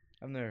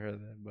 I've never heard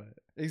that, but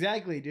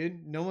Exactly,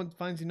 dude. No one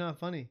finds you not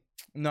funny.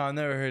 no, I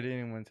never heard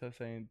anyone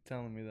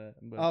telling me that.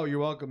 But Oh, you're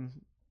welcome.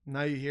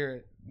 Now you hear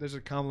it. There's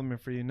a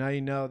compliment for you. Now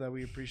you know that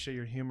we appreciate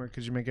your humor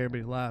because you make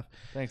everybody laugh.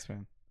 thanks,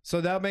 man.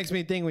 So that makes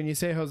me think when you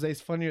say Jose's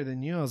funnier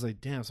than you, I was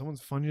like, damn,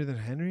 someone's funnier than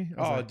Henry?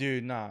 I was Oh, like,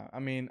 dude, nah. I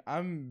mean,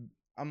 I'm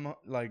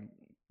like,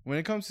 when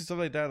it comes to stuff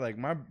like that, like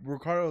my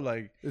Ricardo,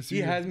 like Is he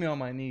he- has me on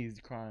my knees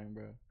crying,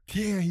 bro.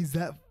 damn, he's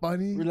that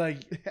funny? We're like,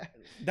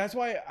 that's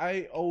why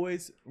I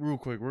always, real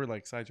quick, we're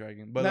like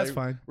sidetracking, but That's like,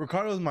 fine.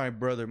 Ricardo's my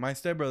brother, my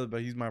stepbrother,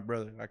 but he's my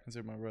brother. I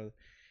consider my brother.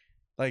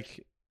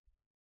 Like,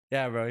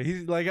 yeah, bro.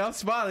 He's like, I'm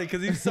smiling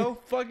because he's so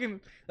fucking,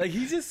 like,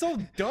 he's just so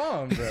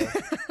dumb, bro.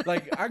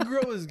 Like, I grew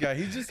up with this guy.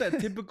 He's just that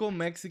typical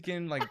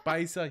Mexican, like,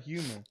 paisa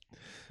humor.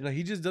 Like,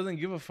 he just doesn't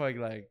give a fuck.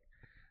 Like,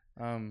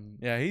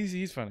 yeah,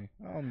 he's funny.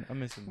 I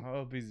miss him. I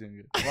hope he's doing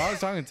good. Well, I was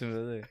talking to him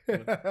the other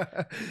day.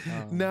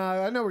 but-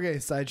 Nah, I know we're getting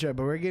sidetracked,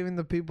 but we're giving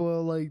the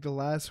people like the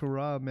last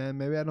hurrah, man.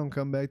 Maybe I don't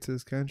come back to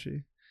this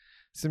country.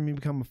 See me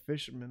become a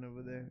fisherman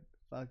over there.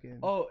 Fucking.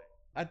 Oh,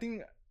 I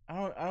think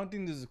I don't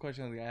think this is a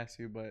question I was gonna ask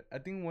you, but I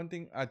think one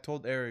thing I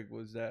told Eric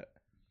was that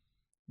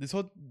this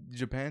whole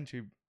Japan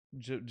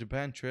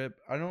trip,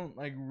 I don't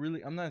like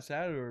really. I'm not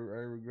sad or I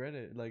regret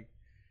it. Like,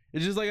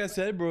 it's just like I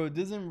said, bro. It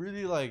doesn't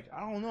really like.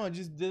 I don't know. It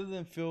just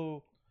doesn't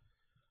feel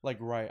like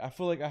right. I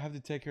feel like I have to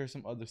take care of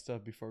some other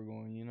stuff before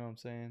going. You know what I'm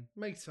saying?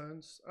 Makes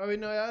sense. I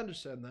mean, no, I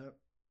understand that.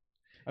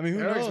 I mean, who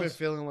Eric's been knows?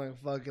 feeling like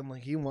fucking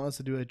like he wants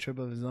to do a trip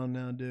of his own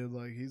now, dude.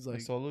 Like he's A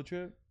like, solo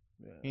trip.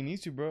 yeah. He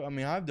needs to, bro. I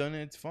mean, I've done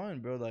it. It's fun,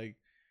 bro. Like,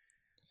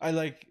 I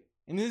like,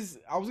 and this,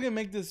 I was gonna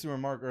make this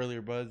remark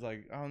earlier, but it's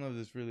like, I don't know if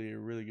this is really a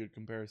really good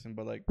comparison,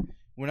 but like,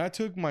 when I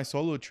took my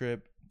solo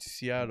trip to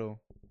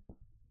Seattle,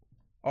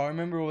 oh, I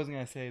remember what I was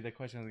gonna say, the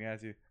question I was gonna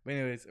ask you. But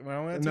anyways, when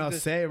I went to No,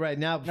 say it right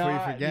now before you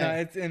forget. No,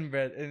 it's in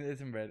bread.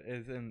 It's in bread.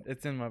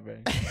 It's in my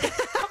brain.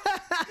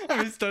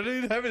 Are we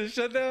starting having a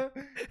shutdown?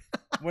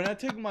 When I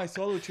took my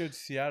solo trip to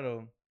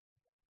Seattle,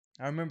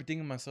 I remember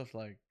thinking to myself,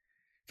 like,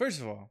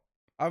 first of all,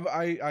 I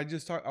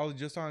was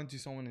just talking to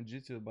someone in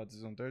Jitsu about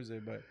this on Thursday,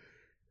 but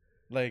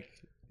like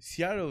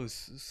Seattle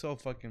is so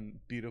fucking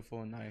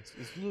beautiful and nice.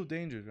 It's a little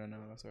dangerous right now,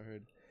 that's what I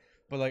heard.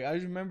 But like I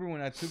just remember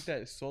when I took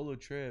that solo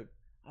trip,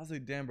 I was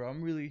like, damn, bro,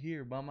 I'm really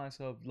here by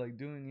myself, like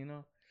doing, you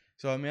know.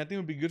 So I mean, I think it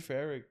would be good for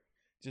Eric.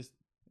 Just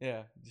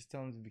just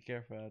tell him to be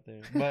careful out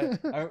there.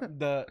 But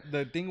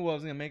the thing what I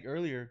was gonna make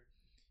earlier,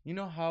 you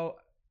know how,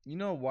 you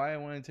know why I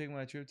wanted to take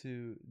my trip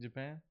to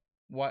Japan?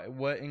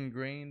 What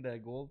ingrained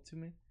that goal to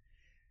me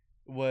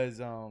was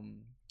I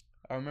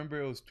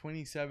remember it was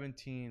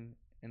 2017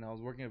 and I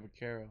was working at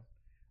Vaquero.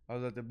 I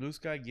was at the Blue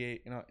Sky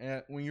Gate,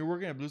 and when you're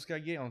working at Blue Sky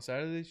Gate on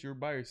Saturdays, you're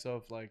by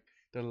yourself like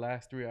the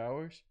last 3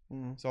 hours.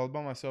 So I was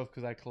by myself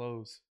because I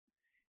closed,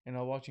 and I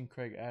was watching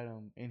Craig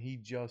Adam, and he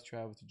just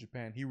traveled to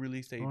Japan. He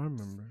released I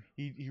remember.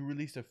 he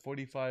released a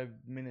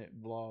 45-minute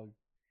vlog.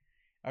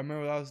 I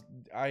remember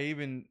I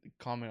even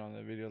commented on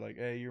that video like,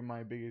 "Hey, you're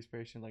my big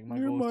inspiration. Like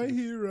You're my is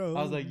hero."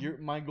 I was like,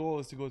 my goal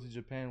is to go to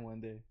Japan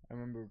one day." I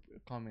remember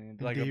commenting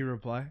like, did he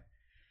reply?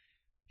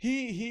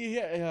 He's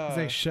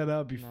like, "Shut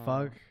up, you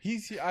fuck."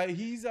 He's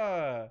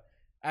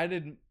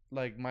added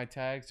like my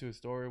tags to his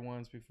story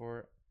once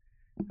before.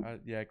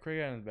 Yeah, Craig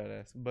Adams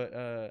badass.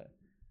 But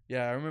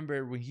yeah, I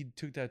remember when he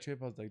took that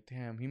trip, I was like,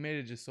 damn, he made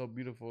it just so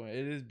beautiful.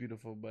 It is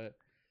beautiful, but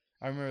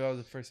I remember that was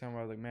the first time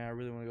where I was like, man, I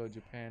really want to go to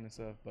Japan and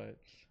stuff. But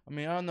I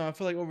mean, I don't know. I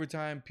feel like over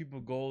time, people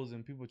goals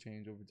and people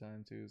change over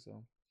time too.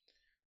 So,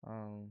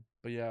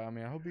 but yeah, I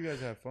mean, I hope you guys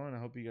have fun. I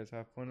hope you guys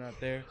have fun out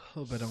there.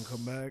 Hope I don't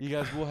come back. You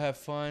guys will have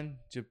fun.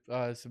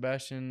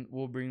 Sebastian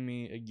will bring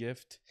me a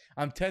gift.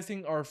 I'm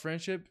testing our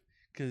friendship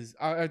because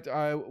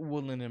I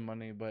will lend him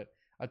money, but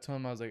I told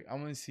him I was like, I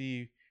want to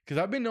see, because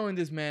I've been knowing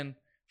this man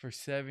for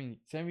 7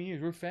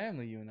 years. We're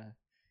family, you and I.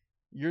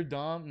 You're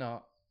Dom.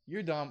 No,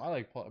 you're Dom. I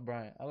like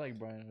Brian. I like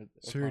Brian.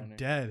 So you're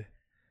dead.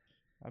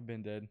 I've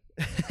been dead.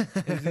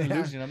 It's an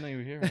illusion. I'm not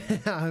even here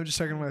right now. I'm just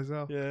talking to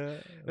myself. Yeah.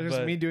 It's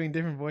just me doing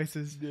different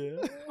voices.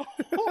 Yeah.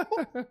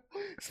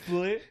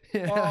 Split?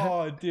 Yeah.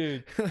 Oh,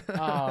 dude.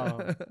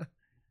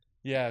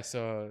 Yeah,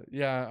 so,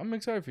 yeah, I'm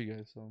excited for you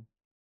guys. So.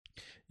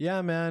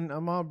 Yeah, man.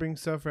 I'm all bring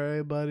stuff for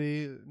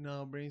everybody.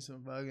 Bring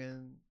some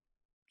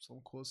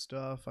cool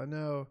stuff. I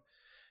know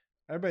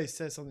everybody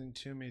said something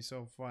to me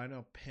so far. I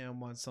know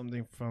Pam wants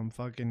something from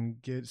fucking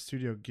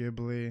Studio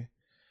Ghibli.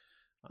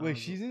 Wait,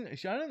 I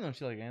didn't know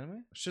she like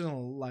anime. She's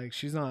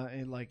not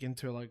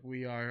into like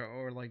we are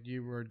or like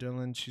you were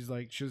Dylan. She's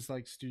like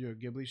Studio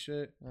Ghibli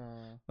shit.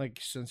 Like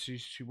since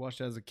she watched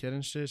it as a kid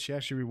and shit. She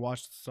actually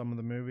rewatched some of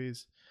the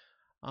movies.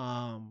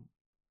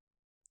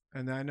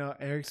 And I know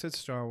Eric said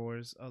Star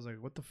Wars. I was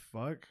like, what the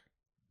fuck?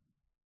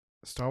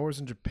 Star Wars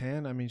in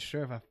Japan? I mean,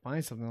 sure, if I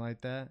find something like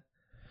that.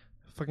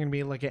 Fucking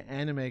be like an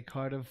anime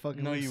card of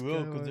fucking. No, you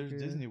will, because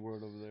there's Disney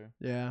World over there.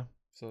 Yeah.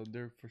 So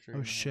they're for sure.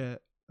 Oh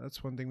shit.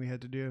 That's one thing we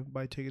had to do.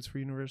 Buy tickets for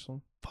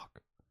Universal.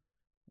 Fuck.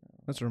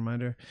 That's a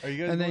reminder. Are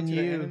you guys going to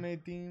the anime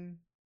theme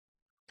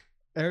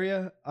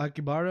area?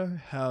 Akihabara?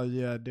 Hell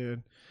yeah,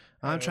 dude.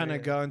 I'm trying to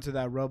go into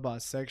that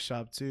robot sex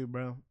shop too,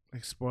 bro.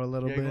 Explore a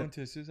little bit. Going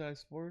to Suicide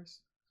Force?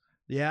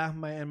 Yeah,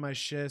 my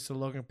shit so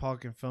Logan Paul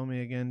can film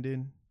me again,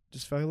 dude.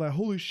 Just felt like,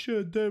 holy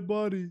shit, dead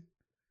body.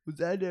 Was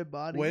that dead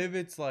body? What if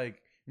it's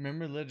like,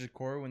 remember Legend of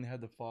Korra when they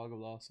had the fog of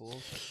lost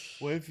souls?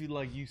 What if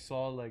you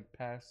saw like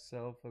past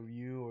self of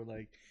you,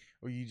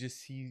 or you just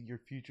see your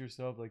future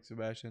self like,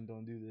 Sebastian,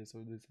 don't do this,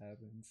 or this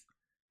happens.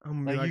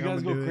 Like you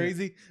guys go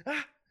crazy.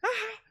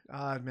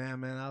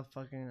 Man, I'll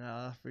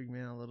freak me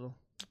out a little.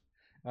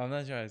 I'm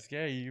not trying to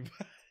scare you.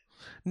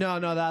 No,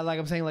 that like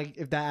I'm saying like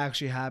if that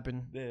actually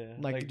happened. Yeah.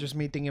 Like just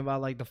me thinking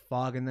about like the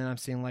fog and then I'm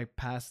seeing like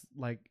past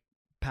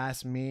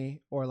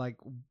me or like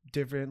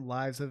different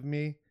lives of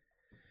me.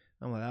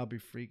 I'm like, that would be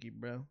freaky,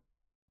 bro.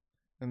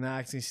 And then I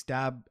actually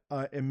stab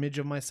an image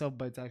of myself,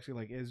 but it's actually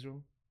like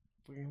Israel.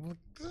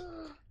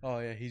 Oh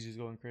yeah, he's just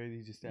going crazy.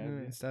 He just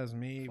stabs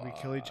me. Fuck. We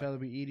kill each other.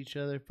 We eat each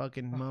other.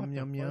 Fucking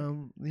yum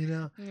yum. You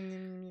know.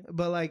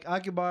 But like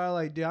Akihabara,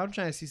 like dude, I'm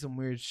trying to see some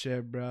weird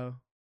shit, bro.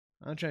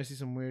 I'm trying to see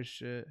some weird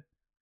shit.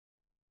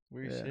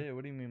 Weird shit?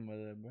 What do you mean by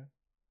that, bro?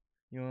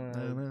 You wanna? I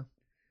don't know.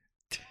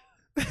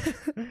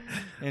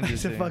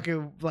 It's a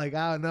fucking like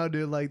I don't know,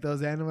 dude. Like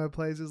those anime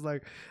places.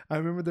 Like I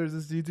remember there's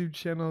this YouTube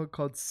channel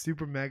called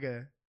Super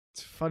Mega.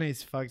 It's funny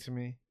as fuck to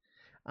me.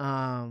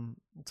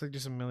 It's like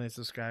just 1 million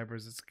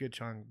subscribers. It's a good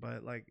chunk,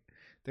 but like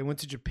they went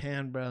to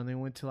Japan, bro, and they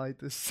went to like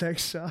this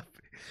sex shop.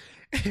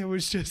 It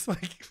was just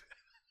like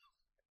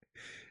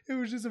it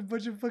was just a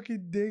bunch of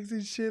fucking dicks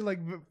and shit, like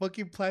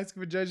fucking plastic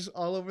vaginas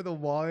all over the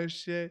wall and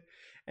shit.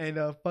 And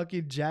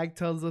fucking Jack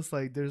tells us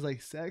like there's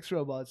like sex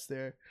robots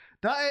there.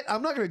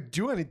 I'm not gonna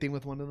do anything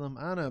with one of them.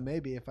 I don't know.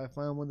 Maybe if I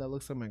find one that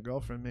looks like my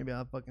girlfriend, maybe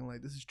I'll fucking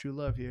like this is true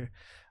love here.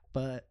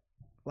 But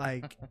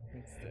like,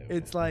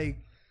 it's like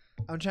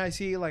I'm trying to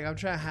see like I'm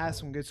trying to have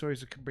some good stories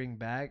to bring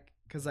back.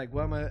 Cause like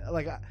what am I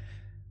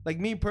like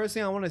me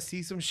personally? I want to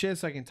see some shit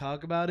so I can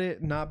talk about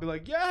it, not be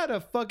like, yeah, I had a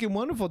fucking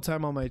wonderful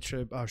time on my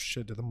trip. Oh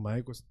shit, the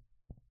mic was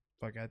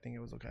fuck. I think it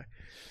was okay,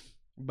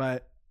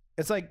 but.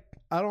 It's like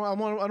I don't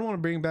want to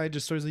bring back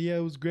just stories like yeah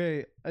it was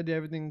great, I did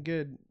everything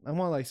good. I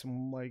want like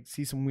some like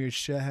see some weird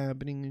shit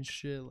happening and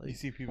shit. Like you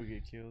see people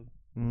get killed.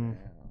 Yeah.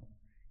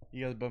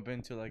 You guys bump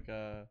into like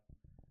a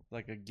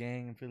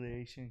gang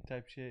affiliation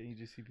type shit. And you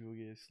just see people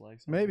get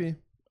sliced. Maybe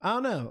I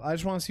don't know. I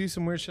just want to see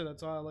some weird shit.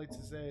 That's all I like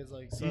to say. Is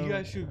like, so You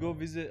guys should go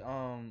visit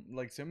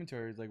like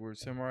cemeteries, like where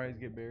samurais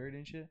get buried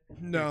and shit.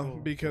 no, Cool.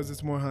 because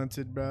it's more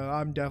haunted, bro.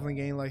 I'm definitely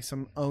getting like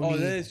some Oni. Oh,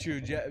 that is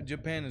true.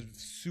 Japan is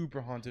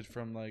super haunted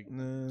from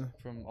Nah.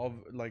 from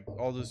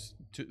all those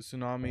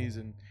tsunamis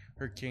and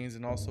hurricanes,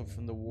 and also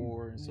from the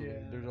war. And so Yeah.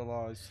 there's a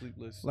lot of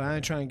sleepless. Like, I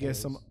ain't trying to get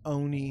some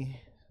Oni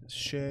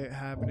shit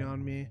happening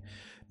on me.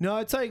 No,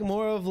 it's like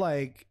more of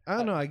like, I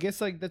don't know. I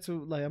guess like that's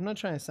what, like, I'm not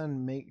trying to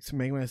make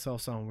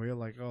myself sound weird.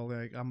 Like, oh,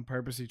 like I'm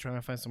purposely trying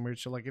to find some weird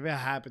shit. Like, if it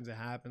happens, it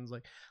happens.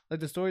 Like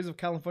the stories of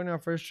California, our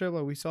first trip,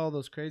 like we saw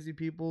those crazy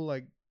people,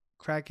 like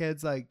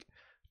crackheads, like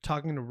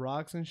talking to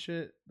rocks and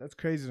shit. That's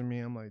crazy to me.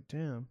 I'm like,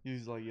 damn. He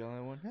was like yelling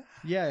at one.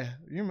 Yeah,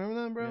 you remember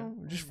that, bro? Yeah.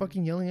 We're just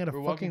fucking yelling at a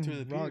We're walking fucking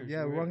to the rock. piers.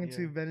 Yeah, we're walking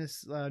to Yeah.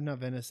 Venice. Not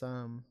Venice.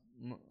 Oh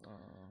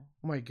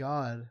my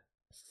god,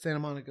 Santa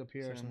Monica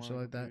Pier or some shit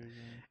like that.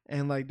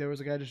 And like there was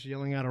a guy just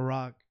yelling at a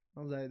rock. I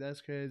was like, that's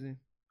crazy.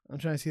 I'm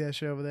trying to see that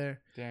shit over there.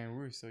 Damn, we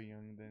were so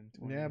young then.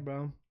 20, Yeah,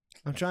 bro.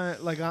 I'm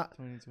trying like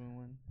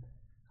 2021.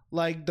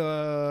 like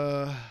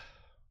the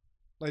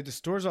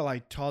stores are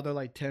like tall. They're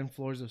like 10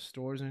 floors of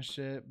stores and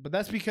shit. But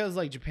that's because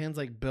like Japan's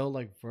like built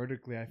like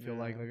vertically. I feel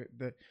like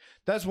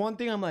that's one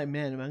thing I'm like,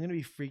 man, am I gonna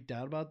be freaked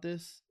out about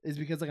this? Is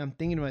because like I'm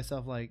thinking to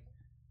myself like,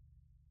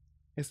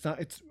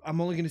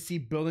 I'm only gonna see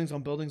buildings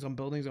on buildings on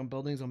buildings on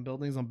buildings on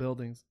buildings on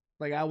buildings.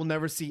 Like I will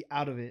never see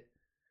out of it.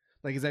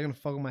 Like, is that gonna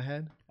fuck with my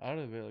head? Out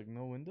of it, like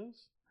no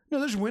windows. No,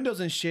 there's windows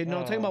and shit. No,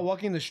 I'm talking Oh. about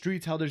walking the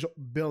streets. How there's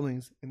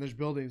buildings and there's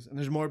buildings and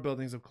there's more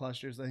buildings of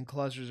clusters and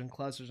clusters and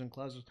clusters and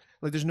clusters.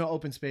 Like, there's no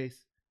open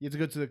space. You have to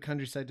go to the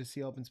countryside to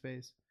see open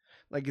space.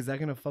 Like, is that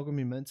gonna fuck with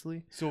me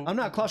mentally? So I'm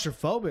not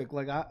claustrophobic.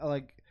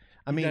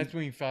 I mean, that's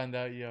when you found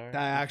out you are.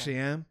 I actually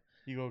am.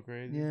 You go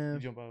crazy. Yeah. You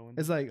jump out a window.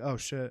 It's like, oh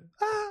shit.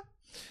 Ah!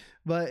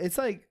 But it's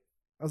like,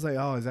 I was like,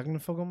 oh, is that gonna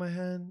fuck with my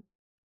head?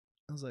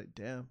 I was like,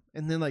 damn.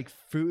 And then like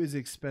fruit is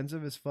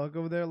expensive as fuck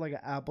over there. Like an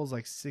apple's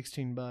like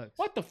 $16.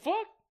 What the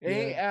fuck?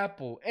 A Yeah.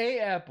 apple.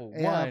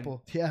 An One.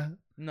 apple. Yeah.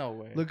 No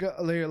way. Look up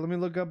later. Let me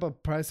look up a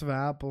price of an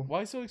apple.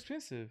 Why so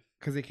expensive?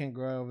 Because they can't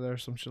grow over there or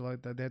some shit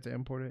like that. They have to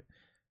import it.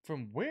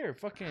 From where?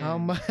 Fucking. How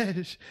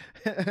much?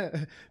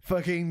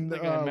 Fucking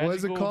Like a what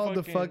is it magical called?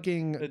 The fucking-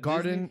 fucking the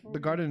garden. Disney The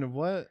garden of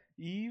what?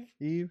 Eve?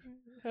 Eve.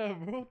 Yeah,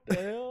 bro, what the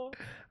hell?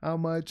 How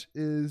much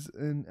is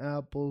an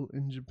apple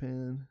in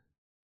Japan?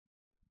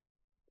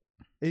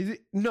 Is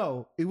it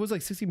no? It was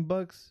like $16.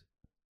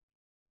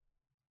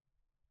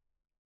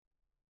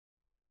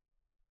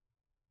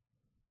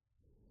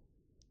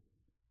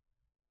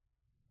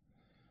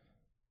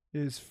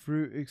 Is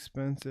fruit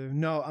expensive?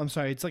 No, I'm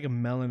sorry. It's like a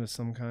melon of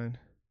some kind.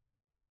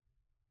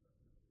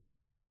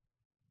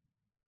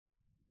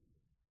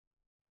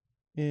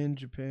 In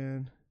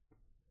Japan.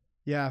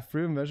 Yeah,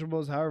 fruit and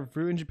vegetables. However,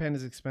 fruit in Japan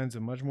is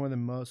expensive, much more than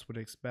most would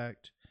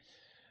expect.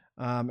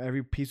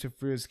 Every piece of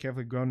fruit is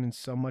carefully grown and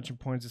so much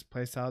importance is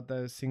placed out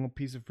that a single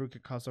piece of fruit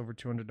could cost over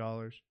 $200.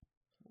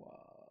 Wow.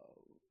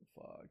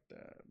 Fuck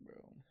that, bro.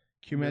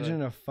 Can you Be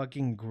imagine a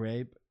fucking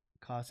grape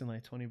costing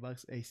like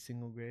 $20? A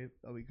single grape?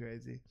 That'd be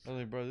crazy. I was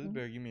like, bro, this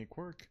better give me a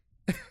quirk.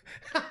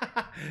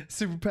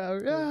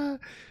 Superpower. Yeah.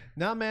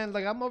 Nah, man.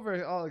 Like I'm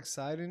over all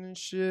excited and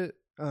shit.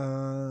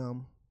 I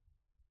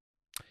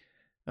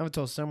haven't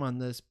told someone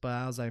this, but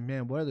I was like,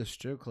 man, what are the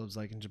strip clubs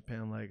like in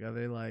Japan? Like, are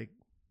they like?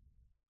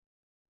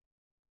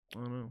 I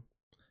don't know.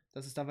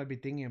 That's the stuff I'd be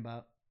thinking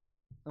about.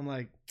 I'm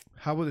like,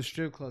 how would the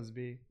strip clubs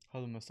be?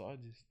 How the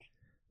massages?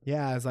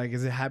 Yeah, it's like,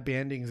 is it happy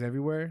endings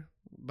everywhere?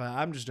 But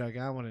I'm just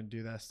joking. I want to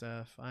do that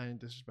stuff. I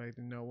ain't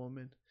disrespecting no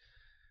woman.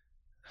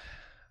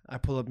 I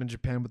pull up in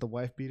Japan with a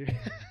wife beater.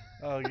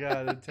 Oh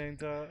god, the tank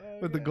top. Oh,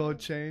 with the God. gold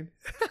chain.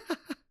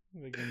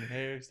 Like in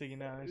hair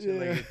sticking out and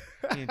shit.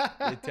 Like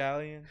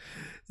Italian.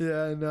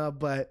 Yeah, no,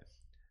 but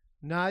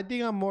no, I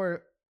think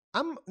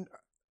I'm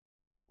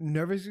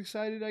nervous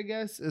excited, I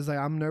guess. Is like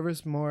I'm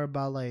nervous more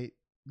about like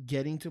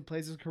getting to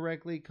places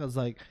correctly, because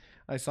like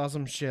I saw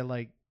some shit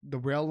like the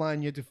rail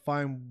line, you have to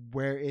find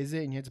where is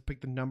it and you have to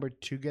pick the number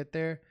to get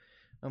there.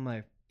 I'm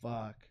like,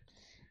 fuck.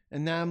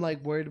 And now I'm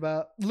like worried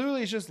about,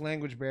 literally it's just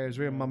language barriers.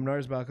 I'm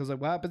nervous about, because like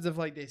what happens if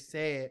like they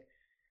say it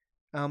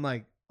and I'm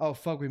like, oh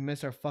fuck, we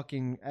missed our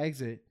fucking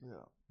exit. Yeah.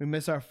 We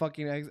missed our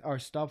fucking our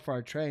stop for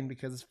our train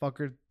because this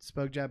fucker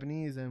spoke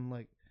Japanese and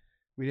like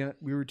we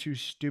were too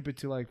stupid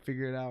to like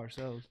figure it out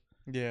ourselves.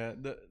 Yeah.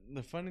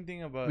 The funny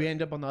thing about We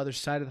end up on the other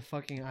side of the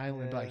fucking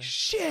island, like Yeah.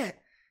 shit.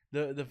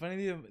 the funny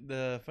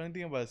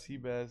thing about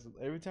Seabass,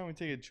 every time we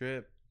take a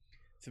trip,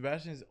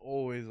 Sebastian's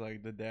always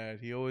like the dad.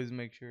 He always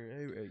makes sure,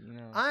 hey, you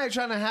know. I ain't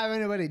trying to have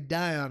anybody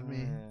die on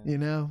me, Yeah. you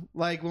know?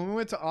 Like when we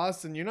went to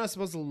Austin, you're not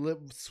supposed to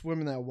swim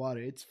in that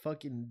water. It's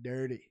fucking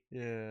dirty.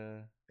 Yeah.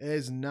 It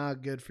is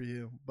not good for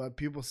you. But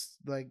people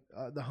like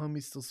the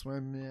homies still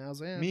swim. Man, I was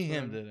like, yeah, Me it's and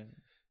him whatever. didn't.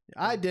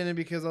 I didn't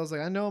because I was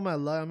like, I know my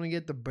luck. I'm gonna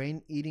get the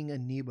brain eating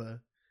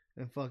amoeba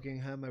and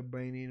fucking have my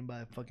brain eaten by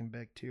a fucking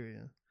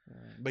bacteria.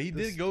 But he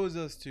This- did go with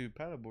us to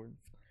paddleboard.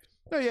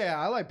 No, yeah,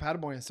 I like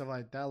paddleboarding and stuff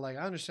like that. Like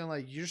I understand,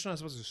 like you're just not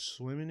supposed to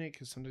swim in it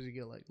because sometimes you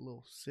get like a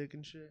little sick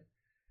and shit.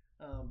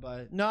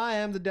 But no, I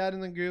am the dad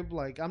in the group.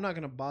 Like, I'm not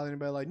gonna bother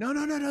anybody. Like, no,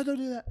 don't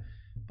do that.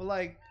 But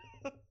like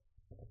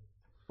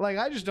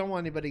I just don't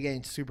want anybody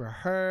getting super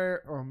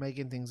hurt or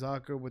making things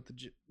awkward with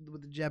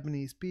the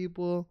Japanese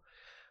people.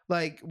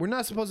 Like, we're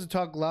not supposed to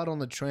talk loud on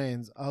the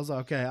trains. I was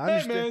like, okay, I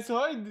understand. Hey man, so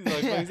I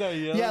like he's not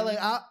yelling. Yeah, like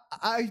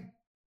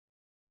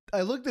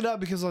I looked it up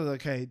because I was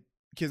like, okay,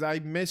 because I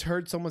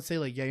misheard someone say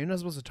like, yeah, you're not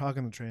supposed to talk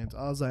on the trains.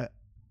 I was like,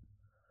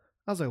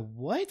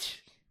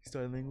 what?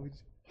 Start language.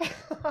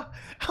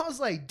 I was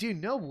like,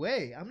 dude, no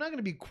way. I'm not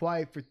gonna be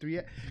quiet for 3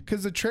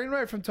 because the train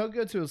ride from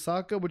Tokyo to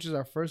Osaka, which is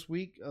our first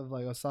week of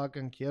like Osaka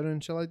and Kyoto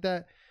and shit like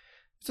that,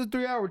 it's a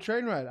 3-hour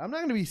train ride. I'm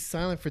not gonna be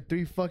silent for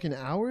 3 fucking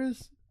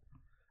hours.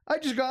 I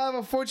just got out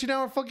of a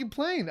 14-hour fucking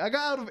plane. I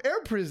got out of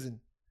air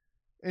prison,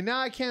 and now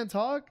I can't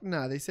talk.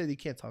 Nah, they said you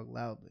can't talk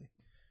loudly.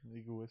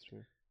 You can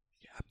whisper.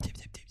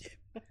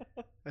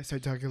 I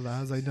started talking loud.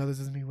 I was like, no, this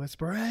is me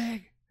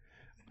whispering.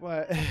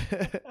 But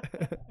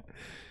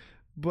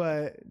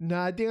no,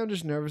 I think I'm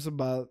just nervous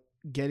about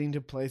getting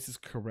to places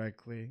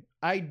correctly.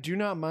 I do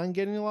not mind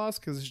getting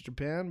lost because it's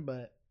Japan,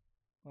 but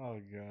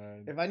Oh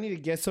god. if I need to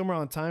get somewhere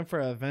on time for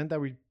an event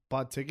that we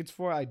bought tickets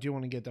for, I do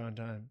want to get there on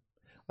time.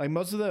 Like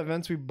most of the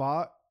events we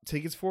bought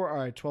tickets for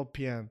are at 12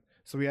 p.m.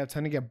 So we have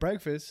time to get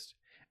breakfast,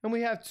 and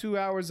we have 2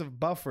 hours of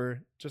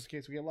buffer just in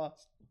case we get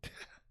lost.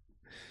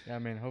 Yeah,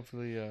 man.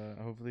 Hopefully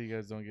you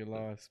guys don't get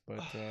lost.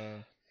 But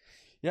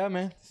yeah,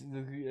 man. It's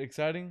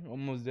exciting.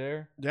 Almost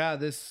there. Yeah,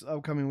 this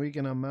upcoming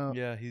weekend I'm out.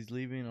 Yeah, he's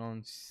leaving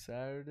on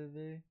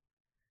Saturday.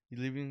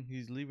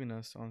 He's leaving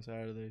us on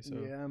Saturday. So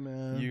yeah,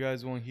 man. you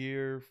guys won't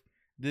hear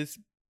this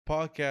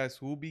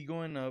podcast will be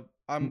going up.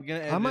 I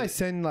might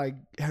send like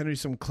Henry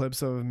some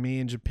clips of me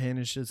in Japan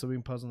and shit so we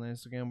can post on the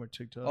Instagram or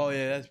TikTok. Oh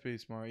yeah, that's pretty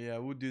smart. Yeah,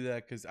 we'll do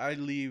that because I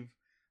leave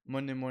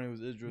Monday morning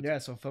with Israel. Yeah,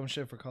 so film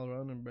shit for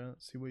Colorado, bro.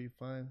 See what you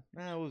find.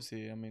 Nah, we'll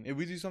see. I mean, if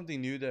we do something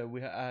new that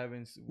I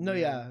haven't. No,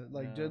 yeah,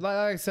 like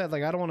I said,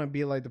 like I don't want to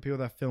be like the people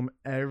that film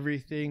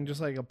everything. Just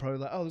like a pro,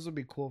 like this would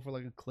be cool for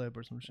like a clip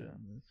or some shit.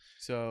 Yeah.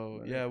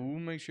 So yeah, we'll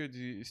make sure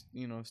to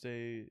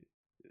stay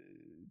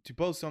to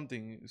post some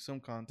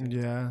content.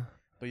 Yeah.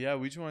 But yeah,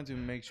 we just wanted to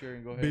make sure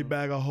and go ahead. Be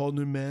back a whole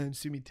new man.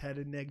 See me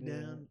tatted neck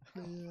down.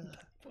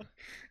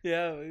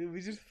 Yeah,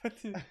 we just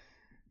want to.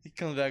 He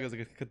comes back as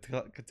like a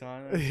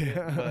katana.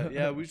 Yeah. But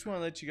yeah, we just want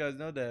to let you guys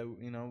know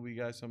that we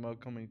got some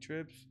upcoming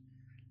trips,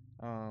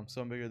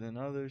 some bigger than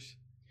others.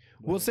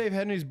 We'll save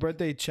Henry's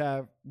birthday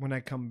chat when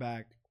I come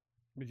back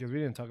because we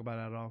didn't talk about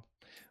it at all.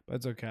 But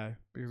it's okay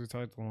because we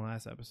talked in the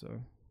last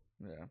episode.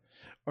 Yeah.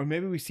 Or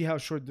maybe we see how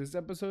short this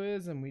episode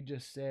is and we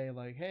just say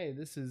like, hey,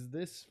 this is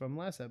this from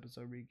last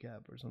episode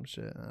recap or some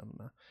shit. I don't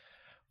know.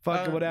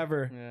 Fuck it,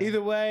 whatever. Yeah.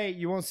 Either way,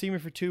 you won't see me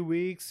for 2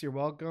 weeks. You're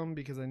welcome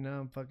because I know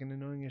I'm fucking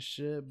annoying as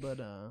shit.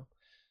 But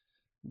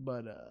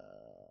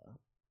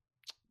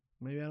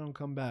maybe I don't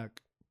come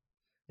back.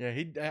 Yeah,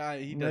 he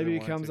maybe he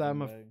comes out.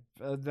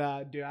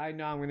 Dude, I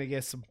know I'm gonna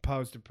get some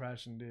post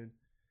depression, dude.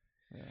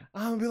 Yeah.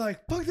 I'm gonna be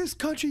like, fuck this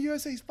country,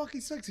 USA's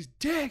fucking sucks his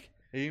dick.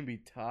 You're gonna be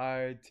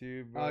tired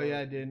too, bro. Oh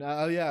yeah, dude.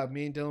 Oh yeah,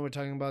 me and Dylan were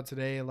talking about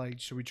today. Like,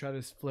 should we try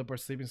to flip our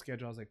sleeping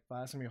schedule? I was like,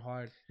 that's gonna be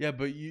hard. Yeah,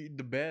 but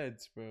the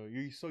beds, bro.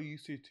 You're so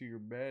used to your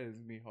bed, it's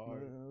gonna be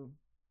hard.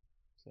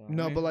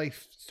 No, but like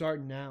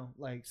start now.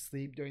 Like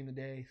sleep during the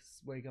day,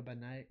 wake up at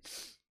night.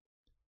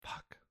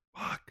 Fuck.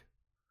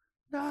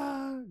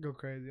 Nah, go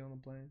crazy on the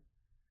plane.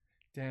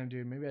 Damn,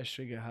 dude. Maybe I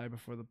should get high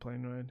before the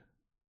plane ride.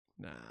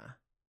 Nah,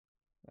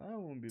 that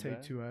won't be Take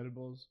bad. 2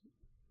 edibles.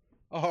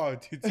 Oh,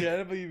 dude,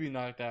 but you'd be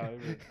knocked out.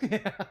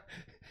 Yeah.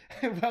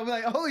 I'm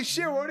like, holy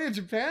shit, we're already in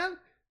Japan?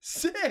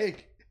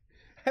 Sick.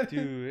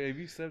 Dude, have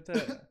you slept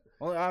that?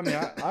 Well, I mean,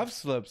 I've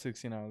slept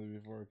 16 hours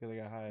before because I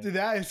got high. Dude,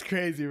 that is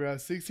crazy, bro.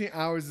 16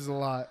 hours is a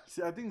lot.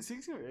 See, I think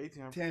 16 or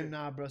 18. Damn,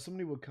 nah, bro.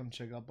 Somebody would come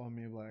check up on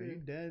me. Like, are you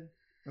dead?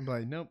 I'm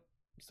like, nope,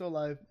 still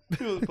alive.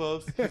 He was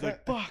close. He's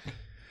like, fuck.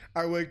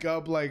 I wake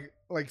up like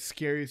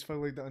scary as fuck,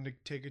 like the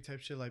Undertaker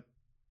type shit, like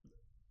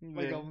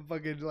I'm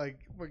fucking like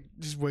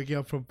just waking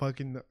up from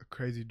fucking a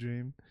crazy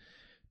dream.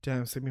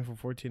 Damn, sleeping for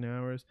 14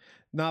 hours.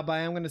 Nah, but I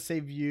am gonna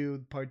save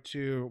you part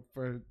 2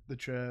 for the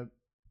trip.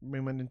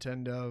 Bring my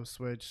Nintendo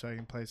Switch so I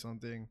can play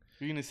something.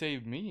 You're gonna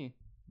save me?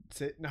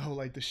 No,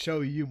 like to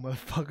show you,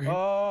 motherfucker.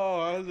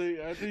 Oh, I was like,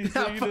 I think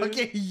you're saying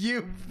fucking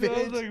you, bitch.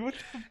 I was like, what the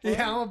fuck?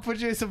 Yeah, I'm gonna put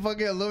you in some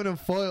fucking aluminum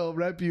foil,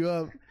 wrap you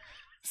up.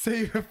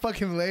 Save you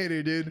fucking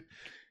later, dude.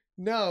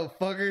 No,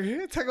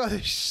 fucker. Talk about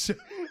this shit.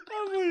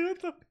 I was like,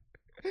 what the?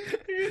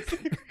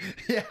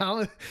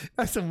 Yeah,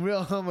 that's some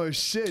real homo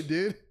shit,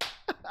 dude.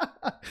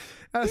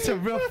 That's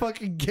some real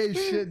fucking gay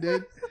shit,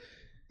 dude.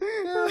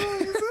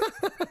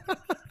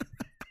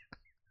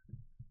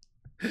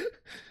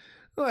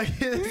 Like,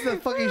 it's a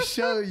fucking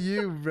show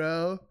you,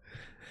 bro.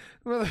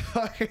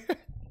 Motherfucker.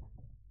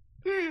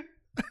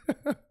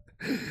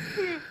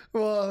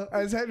 Well,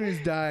 as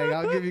Henry's dying,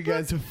 I'll give you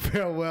guys a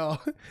farewell.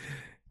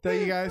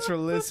 Thank you guys for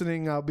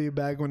listening. I'll be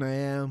back when I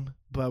am.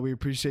 But we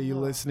appreciate you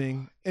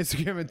listening.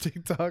 Instagram and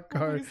TikTok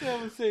are. I'm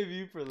gonna save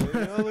you for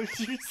later.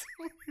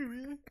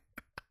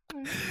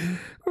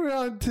 We're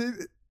on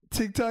TikTok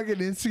TikTok and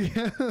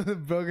Instagram, the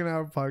Broken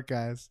Hour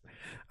Podcast.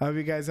 I hope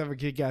you guys have a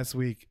kick-ass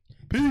week.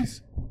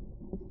 Peace.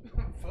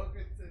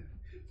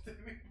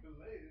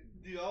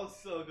 Dude, I'll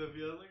suck up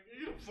you. I was like,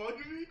 you gonna fuck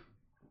with me?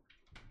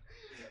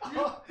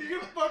 You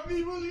gonna fuck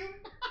me, William?